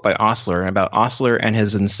a quote by Osler about Osler and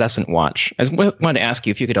his incessant watch. I wanted to ask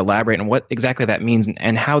you if you could elaborate on what exactly that means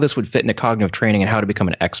and how this would fit into cognitive training and how to become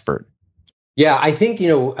an expert. Yeah, I think,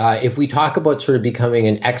 if we talk about sort of becoming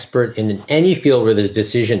an expert in any field where there's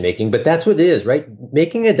decision making, but that's what it is, right?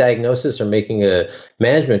 Making a diagnosis or making a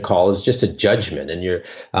management call is just a judgment. And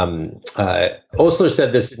Osler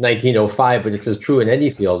said this in 1905, but it's as true in any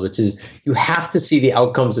field, which is you have to see the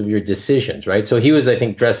outcomes of your decisions, right? So he was, I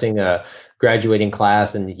think, dressing a graduating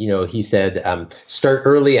class. And, he said, start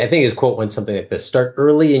early. I think his quote went something like this: start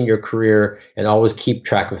early in your career and always keep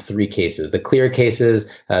track of 3 cases, the clear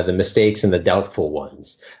cases, the mistakes, and the doubtful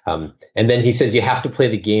ones. And then he says, you have to play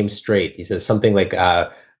the game straight. He says something like,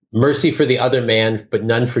 mercy for the other man, but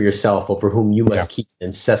none for yourself, over whom you must keep an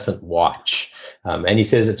incessant watch. And he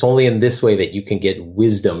says it's only in this way that you can get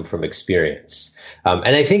wisdom from experience.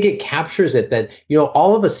 And I think it captures it that,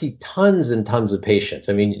 all of us see tons and tons of patients.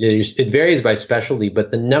 I mean, it varies by specialty,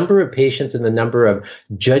 but the number of patients and the number of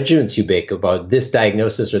judgments you make about this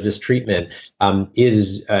diagnosis or this treatment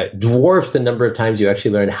is dwarfs the number of times you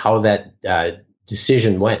actually learn how that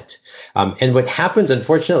decision went. And what happens,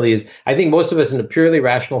 unfortunately, is I think most of us in a purely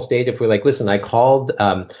rational state, if we're like, listen, I called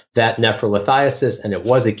that nephrolithiasis and it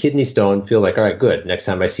was a kidney stone, feel like, all right, good. Next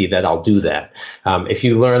time I see that, I'll do that. If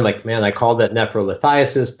you learn like, man, I called that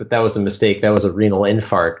nephrolithiasis, but that was a mistake, that was a renal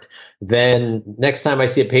infarct, then next time I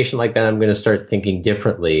see a patient like that, I'm going to start thinking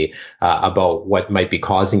differently about what might be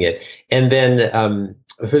causing it. And then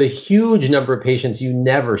for the huge number of patients you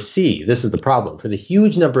never see, this is the problem. For the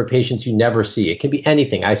huge number of patients you never see, it can be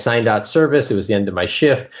anything. I signed out service. It was the end of my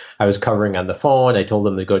shift. I was covering on the phone. I told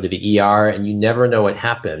them to go to the ER, and you never know what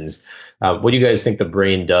happens. What do you guys think the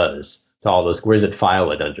brain does to all those? Where's it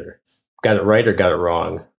file it under? Got it right or got it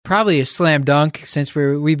wrong? Probably a slam dunk, since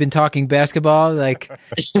we've been talking basketball. Like,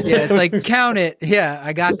 yeah, it's like, count it. Yeah,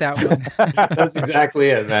 I got that one. That's exactly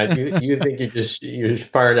it, man. You think you're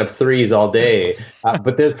firing up threes all day,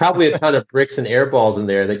 but there's probably a ton of bricks and air balls in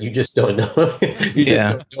there that you just don't know.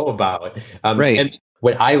 Don't know about. Right. And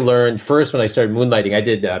what I learned first when I started moonlighting, I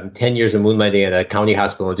did 10 years of moonlighting at a county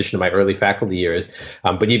hospital in addition to my early faculty years.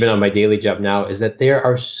 But even on my daily job now, is that there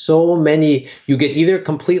are so many, you get either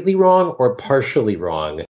completely wrong or partially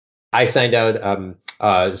wrong. I signed out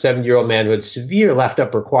a 7-year-old man who had severe left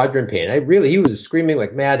upper quadrant pain. He was screaming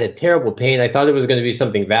like mad, had terrible pain. I thought it was going to be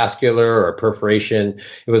something vascular or a perforation.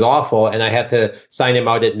 It was awful. And I had to sign him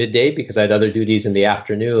out at midday because I had other duties in the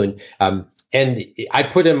afternoon. And I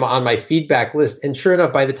put him on my feedback list. And sure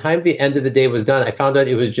enough, by the time the end of the day was done, I found out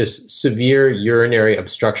it was just severe urinary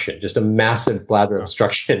obstruction, just a massive bladder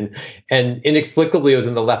obstruction. And inexplicably, it was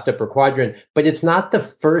in the left upper quadrant. But it's not the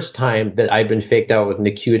first time that I've been faked out with an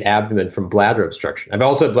acute abdomen from bladder obstruction. I've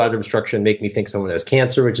also had bladder obstruction make me think someone has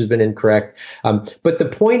cancer, which has been incorrect. But the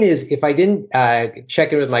point is, if I didn't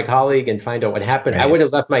check in with my colleague and find out what happened, I would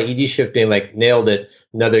have left my ED shift being like, nailed it,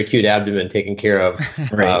 another acute abdomen taken care of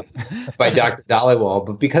by Dr. Dhaliwal.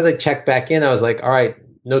 But because I checked back in, I was like, all right,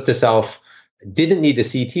 note to self, didn't need a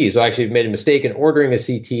CT. So I actually made a mistake in ordering a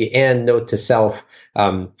CT, and note to self,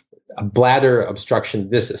 a bladder obstruction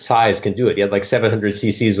this size can do it. He had like 700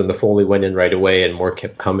 cc's when the Foley went in right away, and more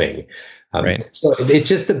kept coming. So it's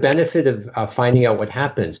just the benefit of finding out what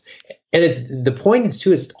happens. And the point is,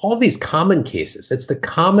 too, is all these common cases. It's the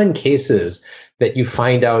common cases that you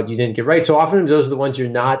find out you didn't get right. So often those are the ones you're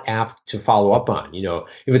not apt to follow up on.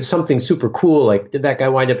 If it's something super cool, like did that guy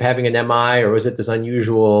wind up having an MI, or was it this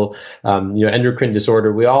unusual, endocrine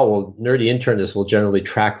disorder? Nerdy internists will generally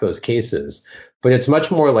track those cases. But it's much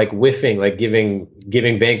more like whiffing, like giving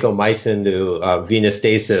vancomycin to venous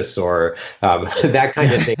stasis or that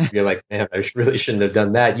kind of thing. You're like, man, I really shouldn't have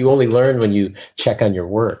done that. You only learn when you check on your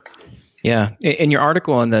work. Yeah. In your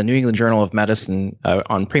article in the New England Journal of Medicine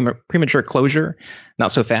on premature closure,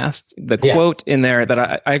 not so fast, the quote in there that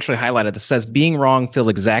I actually highlighted that says, being wrong feels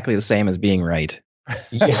exactly the same as being right.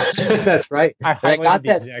 Yeah, that's right. I got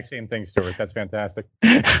the exact same thing, Stuart. That's fantastic.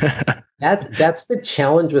 That's the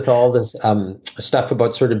challenge with all this stuff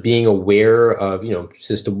about sort of being aware of,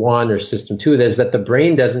 system 1 or system 2, is that the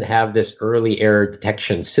brain doesn't have this early error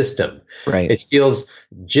detection system. Right. It feels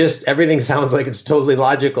everything sounds like it's totally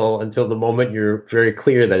logical until the moment you're very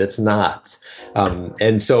clear that it's not.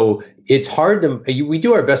 And so it's hard we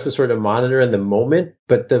do our best to sort of monitor in the moment,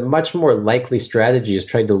 but the much more likely strategy is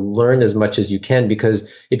trying to learn as much as you can,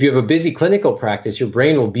 because if you have a busy clinical practice, your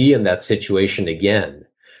brain will be in that situation again.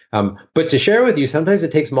 But to share with you, sometimes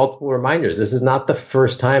it takes multiple reminders. This is not the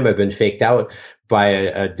first time I've been faked out by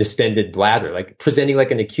a distended bladder, like presenting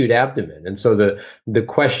like an acute abdomen. And so the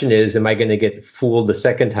question is, am I going to get fooled the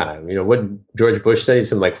second time? What George Bush said,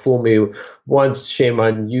 he's like, fool me once, shame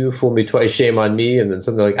on you, fool me twice, shame on me. And then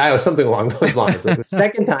something like, something along those lines. Like the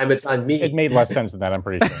second time it's on me. It made less sense than that, I'm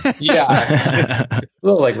pretty sure. Yeah. A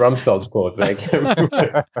little like Rumsfeld's quote, but I can't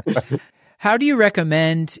remember. How do you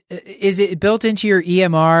recommend, is it built into your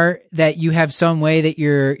EMR that you have some way that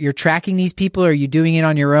you're tracking these people? Or are you doing it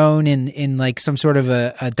on your own in like some sort of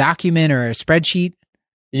a document or a spreadsheet?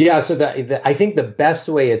 Yeah, so I think the best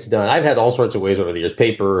way it's done, I've had all sorts of ways over the years,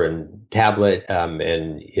 paper and tablet and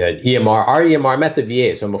EMR. Our EMR, I'm at the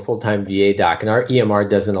VA, so I'm a full-time VA doc, and our EMR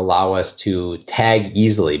doesn't allow us to tag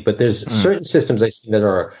easily. But there's certain systems I've seen that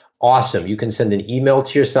are awesome. You can send an email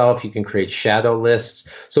to yourself. You can create shadow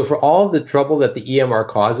lists. So for all the trouble that the EMR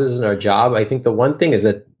causes in our job, I think the one thing is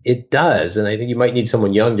that it does, and I think you might need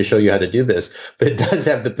someone young to show you how to do this, but it does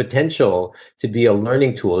have the potential to be a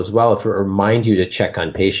learning tool as well if it reminds you to check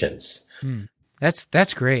on patients.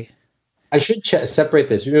 That's great. I should separate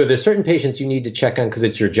this. There's certain patients you need to check on because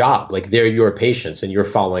it's your job. Like they're your patients and you're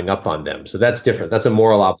following up on them. So that's different. That's a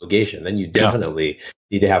moral obligation. Then you definitely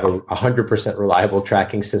need to have a 100% reliable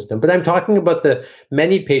tracking system. But I'm talking about the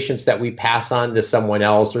many patients that we pass on to someone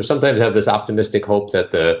else, or sometimes have this optimistic hope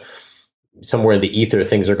that somewhere in the ether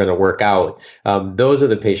things are going to work out. Those are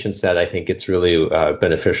the patients that I think it's really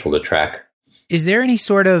beneficial to track. Is there any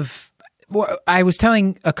sort of, I was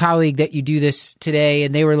telling a colleague that you do this today,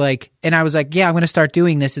 and they were like, and I was like, yeah, I'm going to start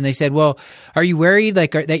doing this. And they said, well, are you worried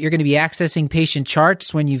that you're going to be accessing patient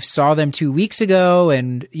charts when you saw them 2 weeks ago?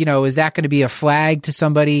 And, is that going to be a flag to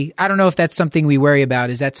somebody? I don't know if that's something we worry about.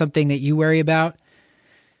 Is that something that you worry about?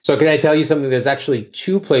 So can I tell you something? There's actually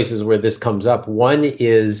 2 places where this comes up. One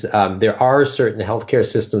is there are certain healthcare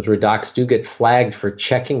systems where docs do get flagged for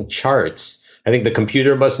checking charts. I think the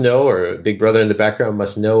computer must know, or Big Brother in the background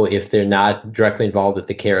must know, if they're not directly involved with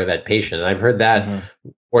the care of that patient. And I've heard that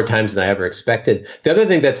more times than I ever expected. The other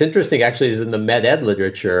thing that's interesting actually is in the med ed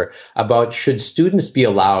literature about should students be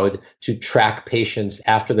allowed to track patients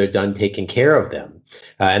after they're done taking care of them.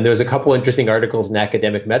 And there's a couple interesting articles in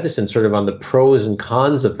academic medicine sort of on the pros and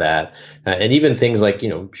cons of that. And even things like,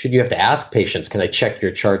 should you have to ask patients, can I check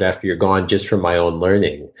your chart after you're gone just for my own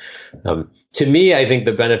learning? To me, I think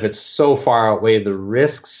the benefits so far outweigh the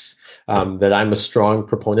risks that I'm a strong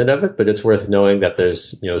proponent of it, but it's worth knowing that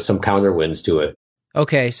there's, some counterwinds to it.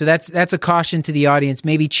 Okay, so that's a caution to the audience.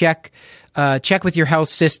 Maybe check with your health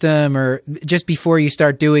system, or just before you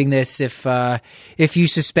start doing this, if you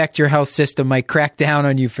suspect your health system might crack down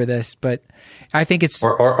on you for this. But I think it's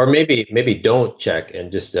or maybe don't check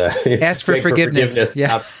and just ask for forgiveness. Yeah,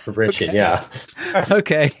 not permission. Okay. Yeah.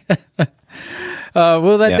 Okay.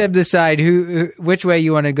 We'll let them decide which way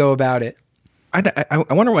you want to go about it.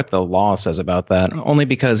 I wonder what the law says about that, only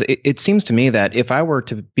because it seems to me that if I were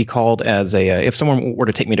to be called as if someone were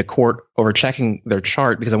to take me to court over checking their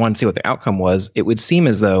chart because I wanted to see what the outcome was, it would seem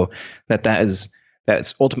as though that's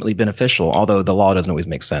ultimately beneficial, although the law doesn't always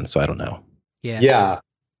make sense. So I don't know. Yeah. Yeah.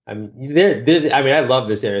 I love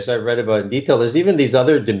this area. So I've read about it in detail. There's even these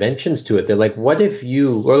other dimensions to it. They're like, what if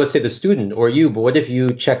you, or let's say the student or you, but what if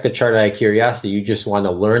you check the chart out of curiosity? You just want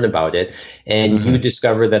to learn about it, and you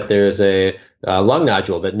discover that there's a lung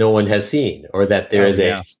nodule that no one has seen, or that there is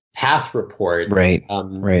a path report. Right.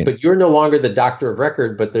 Right. But you're no longer the doctor of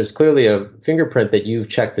record, but there's clearly a fingerprint that you've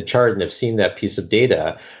checked the chart and have seen that piece of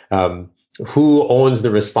data. Who owns the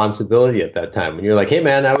responsibility at that time? When you're like, hey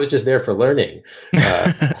man, I was just there for learning.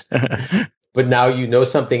 But now you know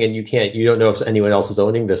something and you don't know if anyone else is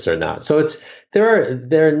owning this or not. So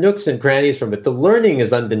there are nooks and crannies from it. The learning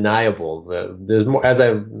is undeniable. There's more, as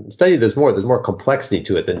I've studied there's more complexity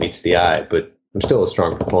to it than meets the eye, but I'm still a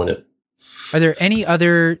strong proponent. Are there any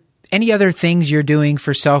other things you're doing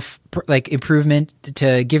for improvement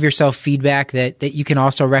to give yourself feedback that you can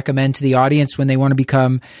also recommend to the audience when they want to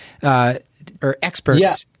become or experts?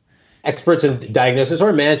 Yeah. Experts in diagnosis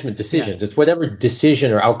or management decisions. Yeah. It's whatever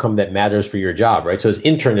decision or outcome that matters for your job, right? So as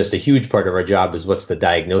internists, a huge part of our job is what's the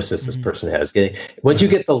diagnosis this person has. Once you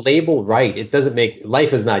get the label right, it doesn't make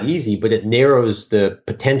life is not easy, but it narrows the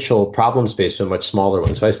potential problem space to a much smaller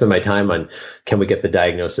one. So I spend my time on, can we get the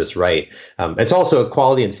diagnosis right? It's also a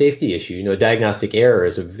quality and safety issue. Diagnostic error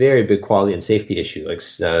is a very big quality and safety issue. Like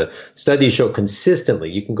studies show consistently,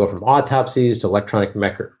 you can go from autopsies to electronic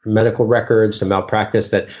medical records to malpractice,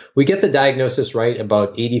 that we get the diagnosis right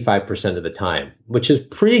about 85% of the time, which is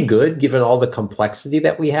pretty good given all the complexity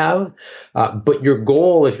that we have. But your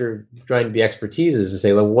goal, if you're trying to be expertise, is to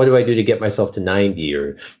say, like, what do I do to get myself to 90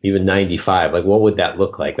 or even 95? Like, what would that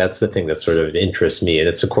look like? That's the thing that sort of interests me. And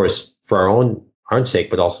it's, of course, for our own sake,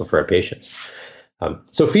 but also for our patients.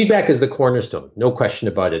 So feedback is the cornerstone, no question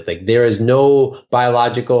about it. Like, there is no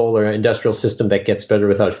biological or industrial system that gets better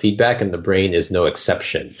without feedback, and the brain is no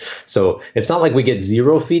exception. So it's not like we get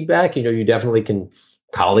zero feedback. You definitely can.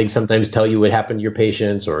 Colleagues sometimes tell you what happened to your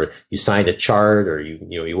patients, or you signed a chart, or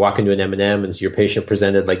you walk into an M&M and see your patient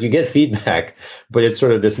presented. Like, you get feedback, but it's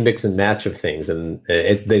sort of this mix and match of things. And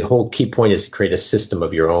the whole key point is to create a system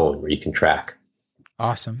of your own where you can track.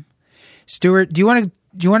 Awesome. Stuart, do you want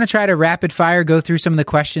to try to rapid fire go through some of the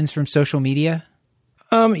questions from social media?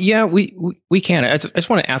 Yeah, we can. I just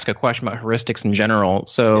want to ask a question about heuristics in general.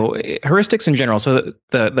 So heuristics in general, so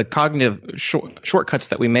the cognitive shortcuts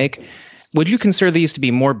that we make, would you consider these to be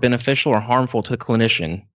more beneficial or harmful to the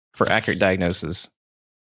clinician for accurate diagnosis?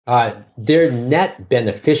 They're net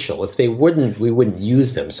beneficial. If they wouldn't, we wouldn't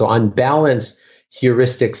use them. So on balance,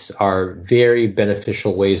 heuristics are very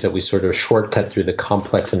beneficial ways that we sort of shortcut through the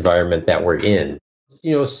complex environment that we're in.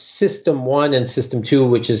 System 1 and system 2,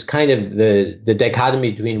 which is kind of the dichotomy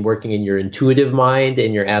between working in your intuitive mind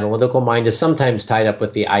and your analytical mind, is sometimes tied up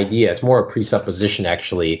with the idea. It's more a presupposition,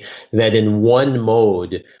 actually, that in one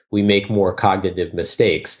mode, we make more cognitive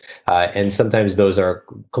mistakes. And sometimes those are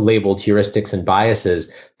labeled heuristics and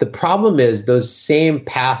biases. The problem is those same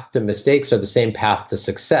path to mistakes are the same path to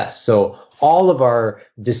success. So all of our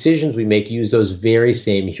decisions we make use those very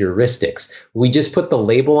same heuristics. We just put the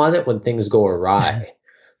label on it when things go awry.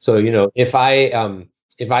 So, if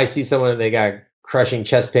I see someone and they got crushing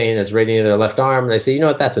chest pain that's radiating in their left arm, and I say,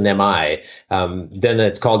 that's an MI, then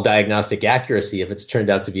it's called diagnostic accuracy if it's turned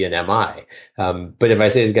out to be an MI. But if I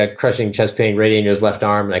say he's got crushing chest pain radiating in his left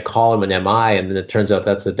arm, and I call him an MI, and then it turns out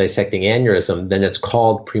that's a dissecting aneurysm, then it's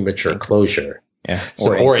called premature closure. Yeah.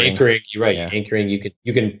 Or anchoring, you're right. Yeah. Anchoring,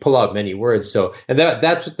 you can pull out many words. So, and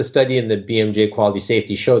that's what the study in the BMJ quality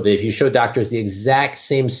safety showed, that if you show doctors the exact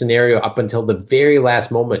same scenario up until the very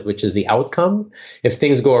last moment, which is the outcome, if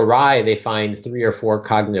things go awry, they find 3 or 4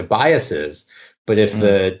 cognitive biases. But if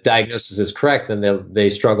the diagnosis is correct, then they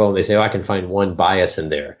struggle and they say, oh, I can find one bias in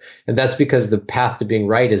there. And that's because the path to being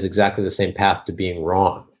right is exactly the same path to being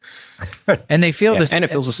wrong. And they feel and it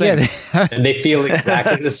feels the same. And they feel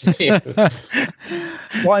exactly the same.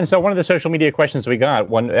 Well, and so one of the social media questions we got,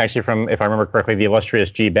 one actually from, if I remember correctly, the illustrious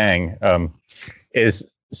G Bang, is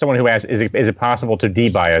someone who asked, is it possible to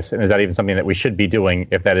de-bias? And is that even something that we should be doing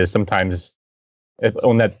if that is sometimes,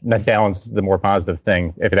 on that balance, the more positive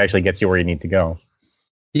thing, if it actually gets you where you need to go?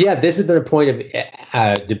 Yeah, this has been a point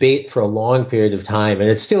of debate for a long period of time, and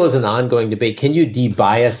it still is an ongoing debate. Can you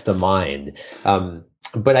de-bias the mind?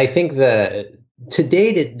 But I think to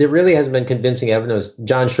date, there really hasn't been convincing evidence.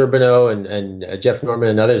 John Sherbino and Jeff Norman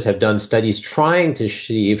and others have done studies trying to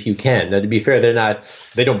see if you can. Now, to be fair,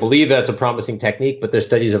 they don't believe that's a promising technique, but their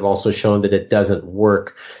studies have also shown that it doesn't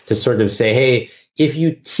work to sort of say, hey, if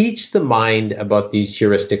you teach the mind about these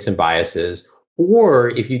heuristics and biases, or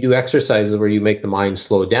if you do exercises where you make the mind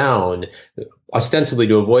slow down, ostensibly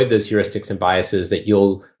to avoid those heuristics and biases, that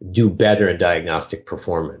you'll do better in diagnostic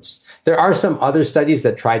performance. There are some other studies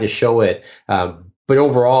that try to show it, but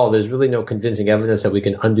overall, there's really no convincing evidence that we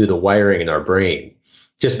can undo the wiring in our brain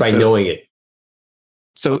just by knowing it.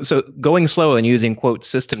 So going slow and using, quote,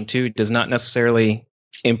 system 2 does not necessarily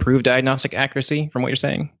improve diagnostic accuracy from what you're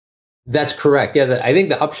saying? That's correct. Yeah, I think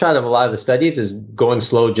the upshot of a lot of the studies is going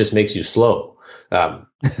slow just makes you slow.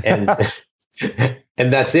 And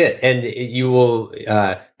and that's it. And you will,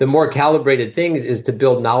 the more calibrated things is to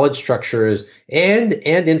build knowledge structures and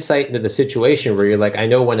insight into the situation where you're like, I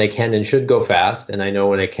know when I can and should go fast, and I know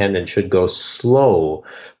when I can and should go slow,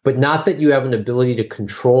 but not that you have an ability to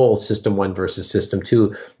control system 1 versus system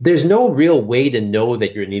 2. There's no real way to know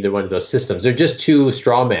that you're in either one of those systems. They're just two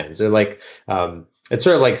straw mans. They're like, it's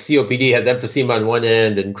sort of like COPD has emphysema on one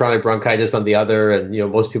end and chronic bronchitis on the other. And,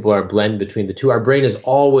 most people are a blend between the two. Our brain is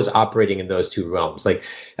always operating in those two realms. Like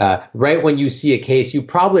right when you see a case, you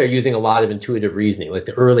probably are using a lot of intuitive reasoning, like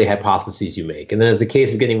the early hypotheses you make. And then as the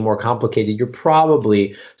case is getting more complicated, you're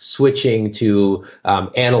probably switching to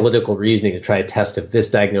analytical reasoning to try to test if this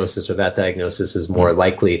diagnosis or that diagnosis is more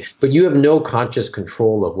likely. But you have no conscious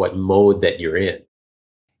control of what mode that you're in.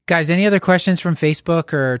 Guys, any other questions from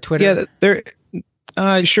Facebook or Twitter? Yeah,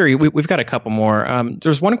 sure. We've got a couple more.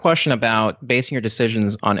 There's one question about basing your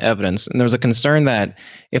decisions on evidence. And there's a concern that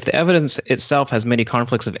if the evidence itself has many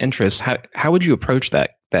conflicts of interest, how would you approach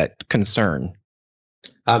that concern?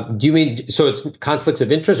 Do you mean, so it's conflicts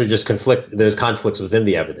of interest or just there's conflicts within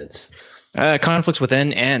the evidence? Conflicts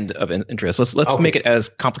within and of interest. Let's make it as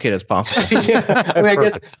complicated as possible. Yeah. I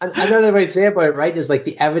guess another way to say about it, right, is like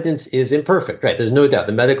the evidence is imperfect, right? There's no doubt.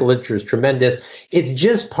 The medical literature is tremendous. It's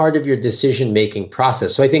just part of your decision-making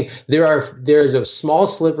process. So I think there's a small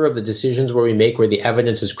sliver of the decisions where the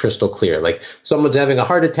evidence is crystal clear. Like someone's having a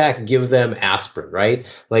heart attack, give them aspirin, right?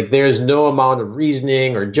 Like there's no amount of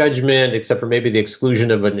reasoning or judgment except for maybe the exclusion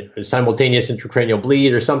of a simultaneous intracranial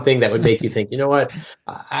bleed or something that would make you think, you know what,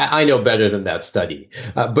 I know better than that study.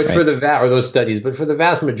 For those studies, but for the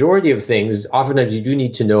vast majority of things, oftentimes you do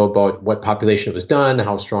need to know about what population it was done,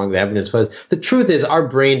 how strong the evidence was. The truth is our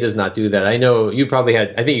brain does not do that. I know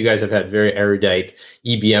I think you guys have had very erudite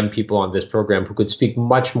EBM people on this program who could speak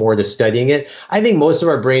much more to studying it. I think most of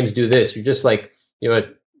our brains do this. You're just like,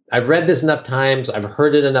 I've read this enough times. I've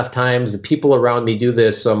heard it enough times. The people around me do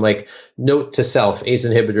this. So I'm like, note to self, ACE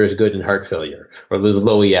inhibitor is good in heart failure or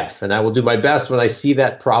low EF. And I will do my best when I see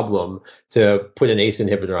that problem to put an ACE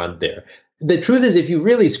inhibitor on there. The truth is, if you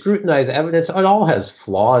really scrutinize evidence, it all has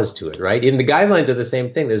flaws to it, right? And the guidelines are the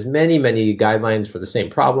same thing. There's many, many guidelines for the same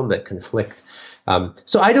problem that conflict.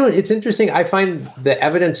 It's interesting. I find the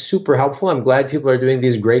evidence super helpful. I'm glad people are doing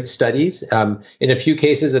these great studies. In a few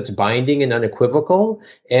cases, it's binding and unequivocal.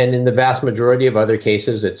 And in the vast majority of other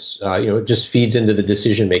cases, it's, it just feeds into the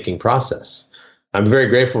decision-making process. I'm very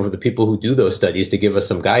grateful for the people who do those studies to give us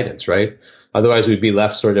some guidance, right? Otherwise, we'd be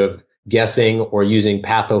left sort of guessing or using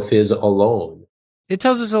pathophys alone. It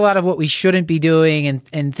tells us a lot of what we shouldn't be doing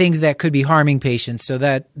and things that could be harming patients. So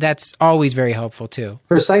that's always very helpful too.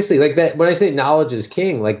 Precisely. Like that, when I say knowledge is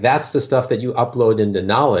king, like that's the stuff that you upload into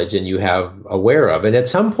knowledge and you have aware of. And at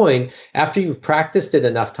some point, after you've practiced it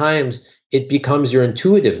enough times, it becomes your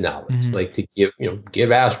intuitive knowledge, like to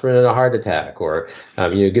give aspirin in a heart attack or,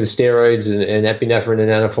 give steroids and epinephrine and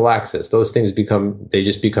anaphylaxis. Those things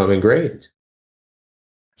just become ingrained.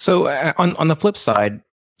 So on the flip side,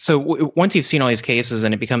 once you've seen all these cases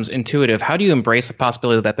and it becomes intuitive, how do you embrace the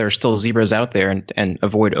possibility that there are still zebras out there and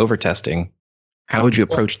avoid overtesting? How would you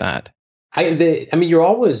approach that? I mean, you're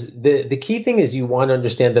always the key thing is you want to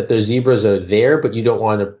understand that their zebras are there, but you don't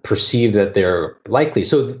want to perceive that they're likely.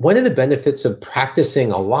 So one of the benefits of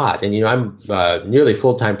practicing a lot, and I'm nearly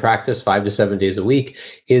full-time practice, 5 to 7 days a week,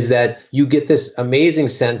 is that you get this amazing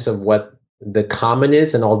sense of what the common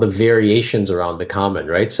is and all the variations around the common,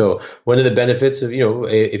 right? So one of the benefits of,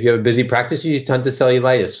 if you have a busy practice, you have tons of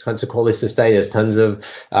cellulitis, tons of cholecystitis, tons of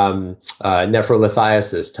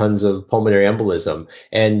nephrolithiasis, tons of pulmonary embolism.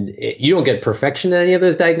 And you don't get perfection in any of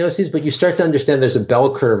those diagnoses, but you start to understand there's a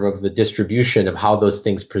bell curve of the distribution of how those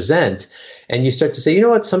things present. And you start to say, you know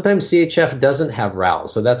what, sometimes CHF doesn't have RAL,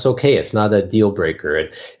 so that's okay. It's not a deal breaker.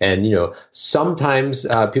 And sometimes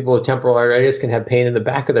people with temporal arteritis can have pain in the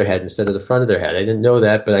back of their head instead of the front of their head. I didn't know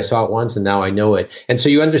that, but I saw it once and now I know it. And so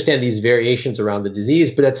you understand these variations around the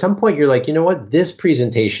disease, but at some point you're like, you know what, this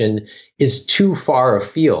presentation is too far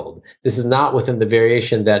afield. This is not within the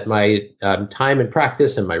variation that my time in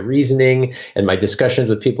practice and my reasoning and my discussions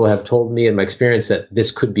with people have told me and my experience that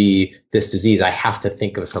this could be this disease. I have to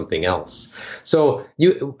think of something else. So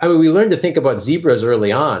we learned to think about zebras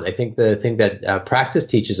early on. I think the thing that practice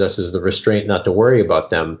teaches us is the restraint not to worry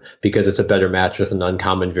about them because it's a better match with an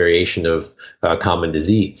uncommon variation of common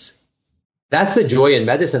disease. That's the joy in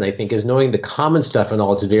medicine, I think, is knowing the common stuff and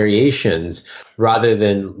all its variations rather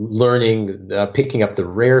than learning, picking up the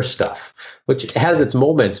rare stuff, which has its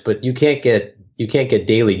moments, but you can't get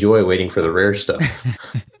daily joy waiting for the rare stuff.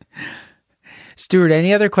 Stuart,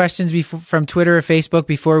 any other questions from Twitter or Facebook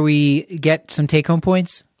before we get some take-home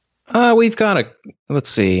points? We've got let's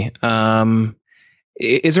see.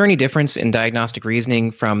 Is there any difference in diagnostic reasoning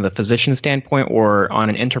from the physician standpoint or on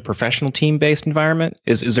an interprofessional team-based environment?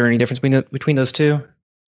 Is there any difference between those two?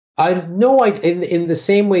 No, in the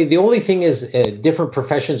same way, the only thing is different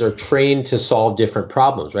professions are trained to solve different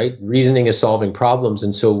problems, right? Reasoning is solving problems.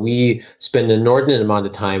 And so we spend an inordinate amount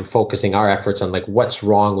of time focusing our efforts on like what's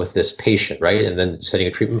wrong with this patient, right? And then setting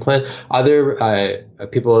a treatment plan. Other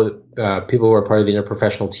people who are part of the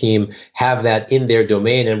interprofessional team have that in their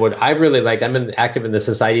domain. And what I really like, active in the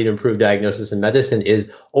Society to Improve Diagnosis in Medicine,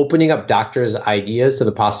 is opening up doctors' ideas to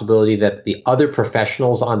the possibility that the other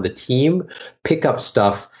professionals on the team pick up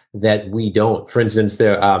stuff that we don't. For instance,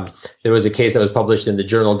 there was a case that was published in the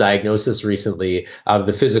journal Diagnosis recently of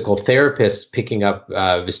the physical therapist picking up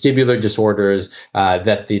vestibular disorders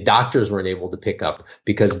that the doctors weren't able to pick up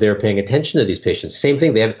because they're paying attention to these patients. Same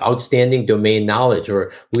thing, they have outstanding domain knowledge.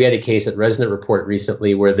 Or we had a case at Resonant Report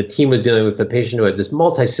recently where the team was dealing with a patient who had this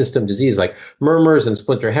multi-system disease like murmurs and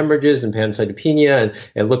splinter hemorrhages and pancytopenia, and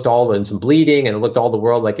it looked all and some bleeding, and it looked all the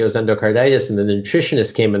world like it was endocarditis. And then the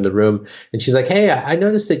nutritionist came in the room and she's like, "Hey, I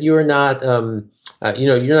noticed that you are not,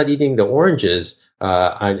 you're not eating the oranges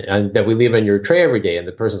and that we leave on your tray every day." And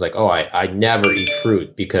the person's like, "Oh, I never eat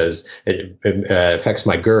fruit because it affects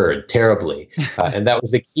my GERD terribly." And that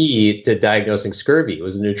was the key to diagnosing scurvy. It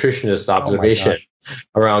was a nutritionist's observation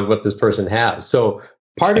around what this person has. So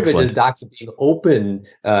part of it is docs being open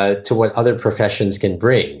to what other professions can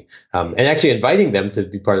bring, and actually inviting them to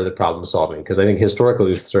be part of the problem solving. Because I think historically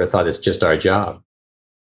we've sort of thought it's just our job.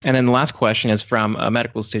 And then the last question is from a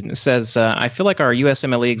medical student. It says, I feel like our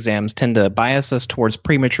USMLE exams tend to bias us towards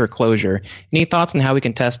premature closure. Any thoughts on how we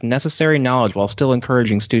can test necessary knowledge while still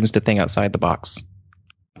encouraging students to think outside the box?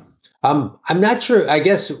 I'm not sure.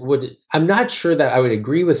 I'm not sure that I would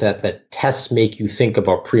agree with that tests make you think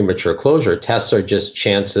about premature closure. Tests are just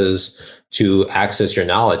chances to access your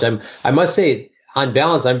knowledge. I must say, on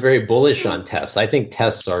balance, I'm very bullish on tests. I think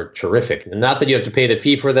tests are terrific. And not that you have to pay the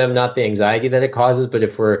fee for them, not the anxiety that it causes, but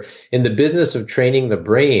if we're in the business of training the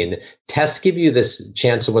brain, tests give you this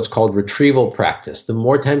chance of what's called retrieval practice. The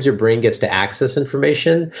more times your brain gets to access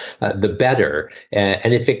information, the better.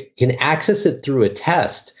 And if it can access it through a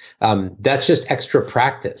test, that's just extra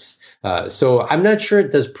practice. So I'm not sure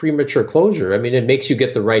it does premature closure. I mean, it makes you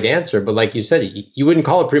get the right answer, but like you said, you wouldn't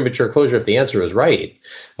call it premature closure if the answer was right.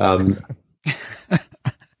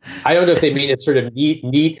 I don't know if they mean it's sort of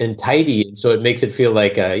neat and tidy, and so it makes it feel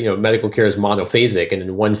like medical care is monophasic, and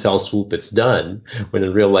in one fell swoop it's done. When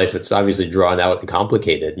in real life it's obviously drawn out and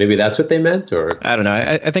complicated. Maybe that's what they meant, or I don't know.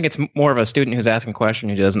 I think it's more of a student who's asking a question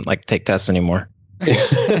who doesn't like to take tests anymore.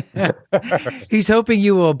 He's hoping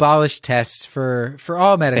you will abolish tests for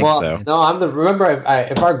all medical. Well, no, remember,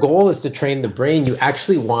 if our goal is to train the brain, you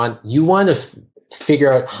actually want to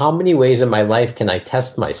figure out how many ways in my life can I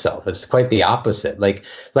test myself. It's quite the opposite. Like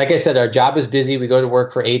I said, our job is busy. We go to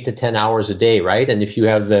work for 8 to 10 hours a day, right? And if you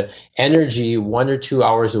have the energy 1 or 2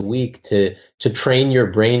 hours a week to train your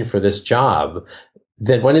brain for this job,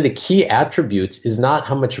 then one of the key attributes is not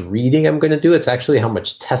how much reading I'm going to do. It's actually how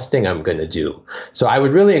much testing I'm going to do. So I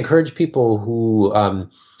would really encourage people who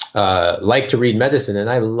like to read medicine, and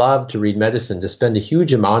I love to read medicine, to spend a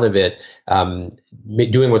huge amount of it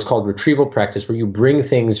doing what's called retrieval practice, where you bring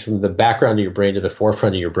things from the background of your brain to the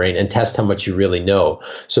forefront of your brain and test how much you really know.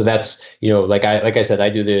 So that's, like I said, I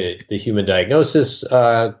do the human diagnosis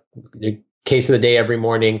case of the day every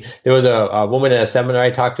morning. There was a woman at a seminar I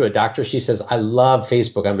talked to, a doctor. She says, I love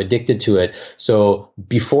Facebook. I'm addicted to it. So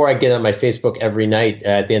before I get on my Facebook every night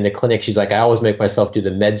at the end of clinic, she's like, I always make myself do the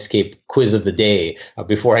Medscape quiz of the day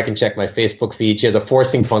before I can check my Facebook feed. She has a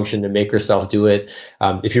forcing function to make herself do it.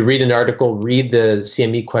 If you read an article, read the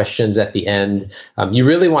CME questions at the end. You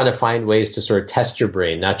really want to find ways to sort of test your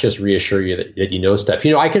brain, not just reassure you that you know stuff.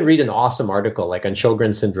 I can read an awesome article like on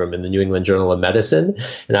Sjogren's syndrome in the New England Journal of Medicine,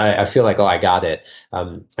 and I feel like, I got it.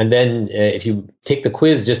 And then if you take the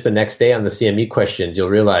quiz just the next day on the CME questions, you'll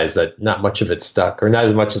realize that not much of it stuck, or not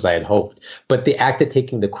as much as I had hoped. But the act of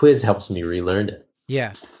taking the quiz helps me relearn it.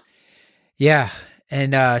 Yeah. Yeah.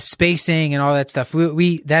 And spacing and all that stuff.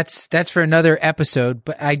 That's for another episode.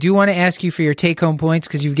 But I do want to ask you for your take-home points,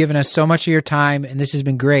 because you've given us so much of your time, and this has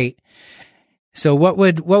been great. So what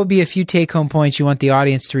would be a few take-home points you want the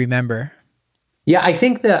audience to remember? Yeah, I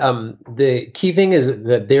think that the key thing is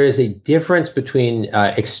that there is a difference between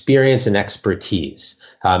experience and expertise.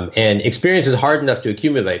 And experience is hard enough to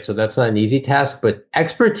accumulate, so that's not an easy task. But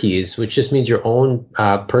expertise, which just means your own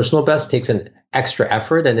personal best, takes an extra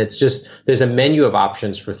effort. And it's just, there's a menu of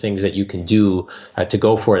options for things that you can do to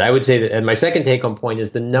go for it. I would say that, and my second take-home point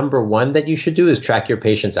is, the number one that you should do is track your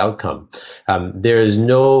patient's outcome. There is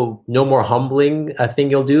no more humbling thing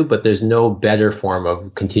you'll do, but there's no better form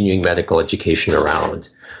of continuing medical education around.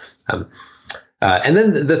 And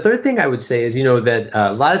then the third thing I would say is, that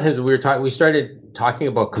a lot of times we started talking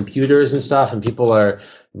about computers and stuff, and people are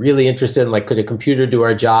really interested in, like, could a computer do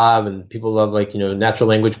our job? And people love, like, natural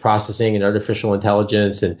language processing and artificial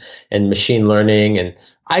intelligence and machine learning. And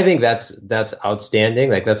I think that's outstanding.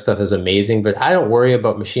 Like, that stuff is amazing, but I don't worry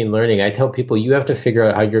about machine learning. I tell people, you have to figure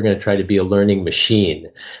out how you're going to try to be a learning machine,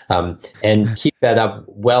 and keep that up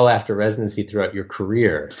well after residency throughout your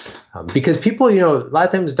career. Because people, a lot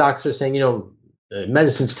of times docs are saying,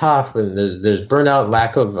 medicine's tough, and there's burnout,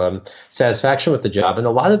 lack of satisfaction with the job. And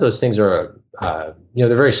a lot of those things are,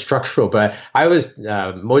 they're very structural. But I was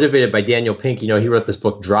motivated by Daniel Pink. He wrote this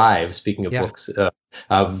book, Drive, speaking of books,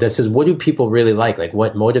 that says, what do people really like? Like,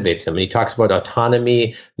 what motivates them? And he talks about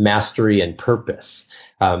autonomy, mastery, and purpose.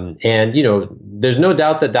 And, there's no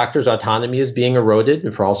doubt that doctors' autonomy is being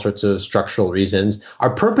eroded for all sorts of structural reasons. Our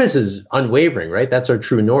purpose is unwavering, right? That's our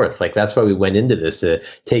true north. Like, that's why we went into this, to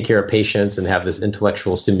take care of patients and have this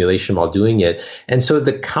intellectual stimulation while doing it. And so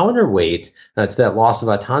the counterweight to that loss of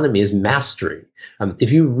autonomy is mastery.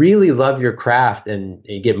 If you really love your craft and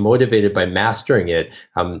you get motivated by mastering it,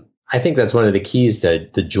 I think that's one of the keys to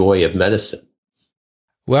the joy of medicine.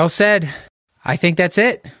 Well said. I think that's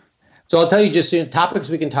it. So I'll tell you just topics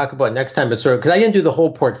we can talk about next time, but sort of, because I didn't do the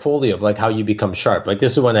whole portfolio of, like, how you become sharp. Like,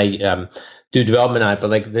 this is when I do development on it, but,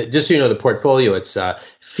 like, just so you know, the portfolio, it's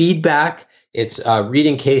feedback, it's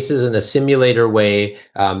reading cases in a simulator way.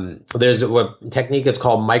 There's a technique that's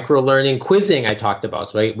called micro-learning. Quizzing I talked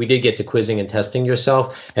about, so we did get to quizzing and testing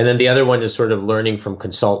yourself. And then the other one is sort of learning from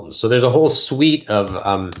consultants. So there's a whole suite of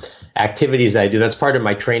activities that I do. That's part of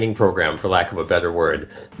my training program, for lack of a better word.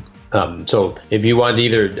 So if you want to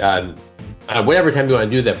either, whatever time you want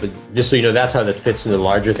to do that, but just so you know, that's how that fits into the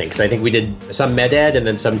larger thing. Because I think we did some med ed and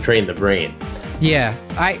then some train the brain. Yeah,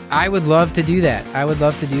 I would love to do that. I would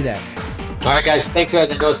love to do that. All right, guys. Thanks, guys.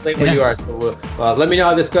 I know it's late where you are. So let me know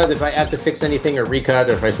how this goes. If I have to fix anything or recut,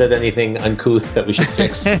 or if I said anything uncouth that we should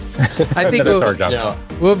fix. I think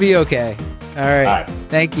we'll be okay. All right.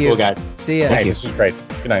 Thank you. Cool, guys. See ya. Thank you. This was great.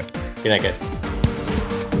 Good night. Good night, guys.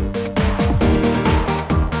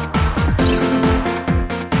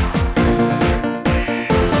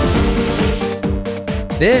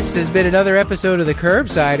 This has been another episode of the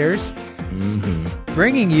Curbsiders,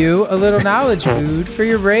 bringing you a little knowledge food for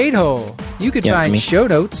your brain hole. You can find show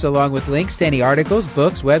notes along with links to any articles,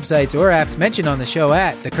 books, websites, or apps mentioned on the show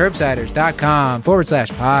at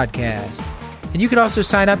thecurbsiders.com/podcast. And you can also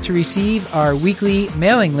sign up to receive our weekly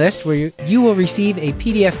mailing list, where you will receive a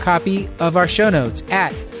PDF copy of our show notes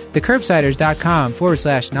at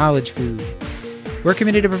thecurbsiders.com/knowledge food. We're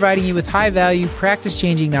committed to providing you with high-value,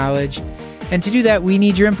 practice-changing knowledge. And to do that, we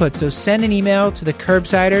need your input. So send an email to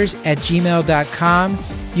thecurbsiders@gmail.com.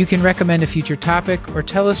 You can recommend a future topic or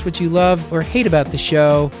tell us what you love or hate about the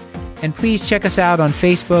show. And please check us out on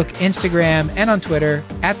Facebook, Instagram, and on Twitter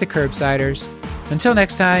at The Curbsiders. Until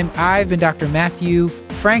next time, I've been Dr. Matthew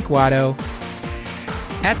Frank Watto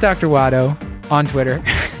at Dr. Watto on Twitter.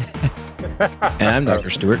 And I'm Dr.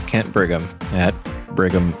 Stuart Kent Brigham at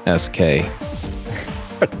Brigham SK.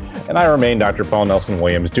 And I remain Dr. Paul Nelson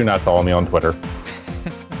Williams. Do not follow me on Twitter.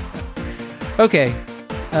 Okay.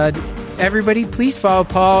 Everybody, please follow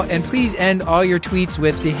Paul, and please end all your tweets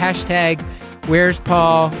with the hashtag Where's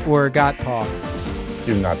Paul or Got Paul.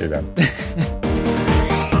 Do not do that.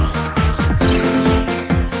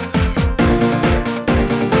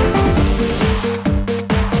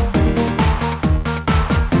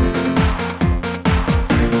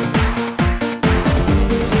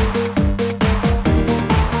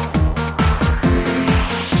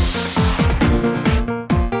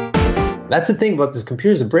 That's the thing about this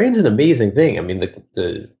computer. The brain's an amazing thing. I mean,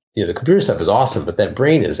 the computer stuff is awesome, but that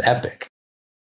brain is epic.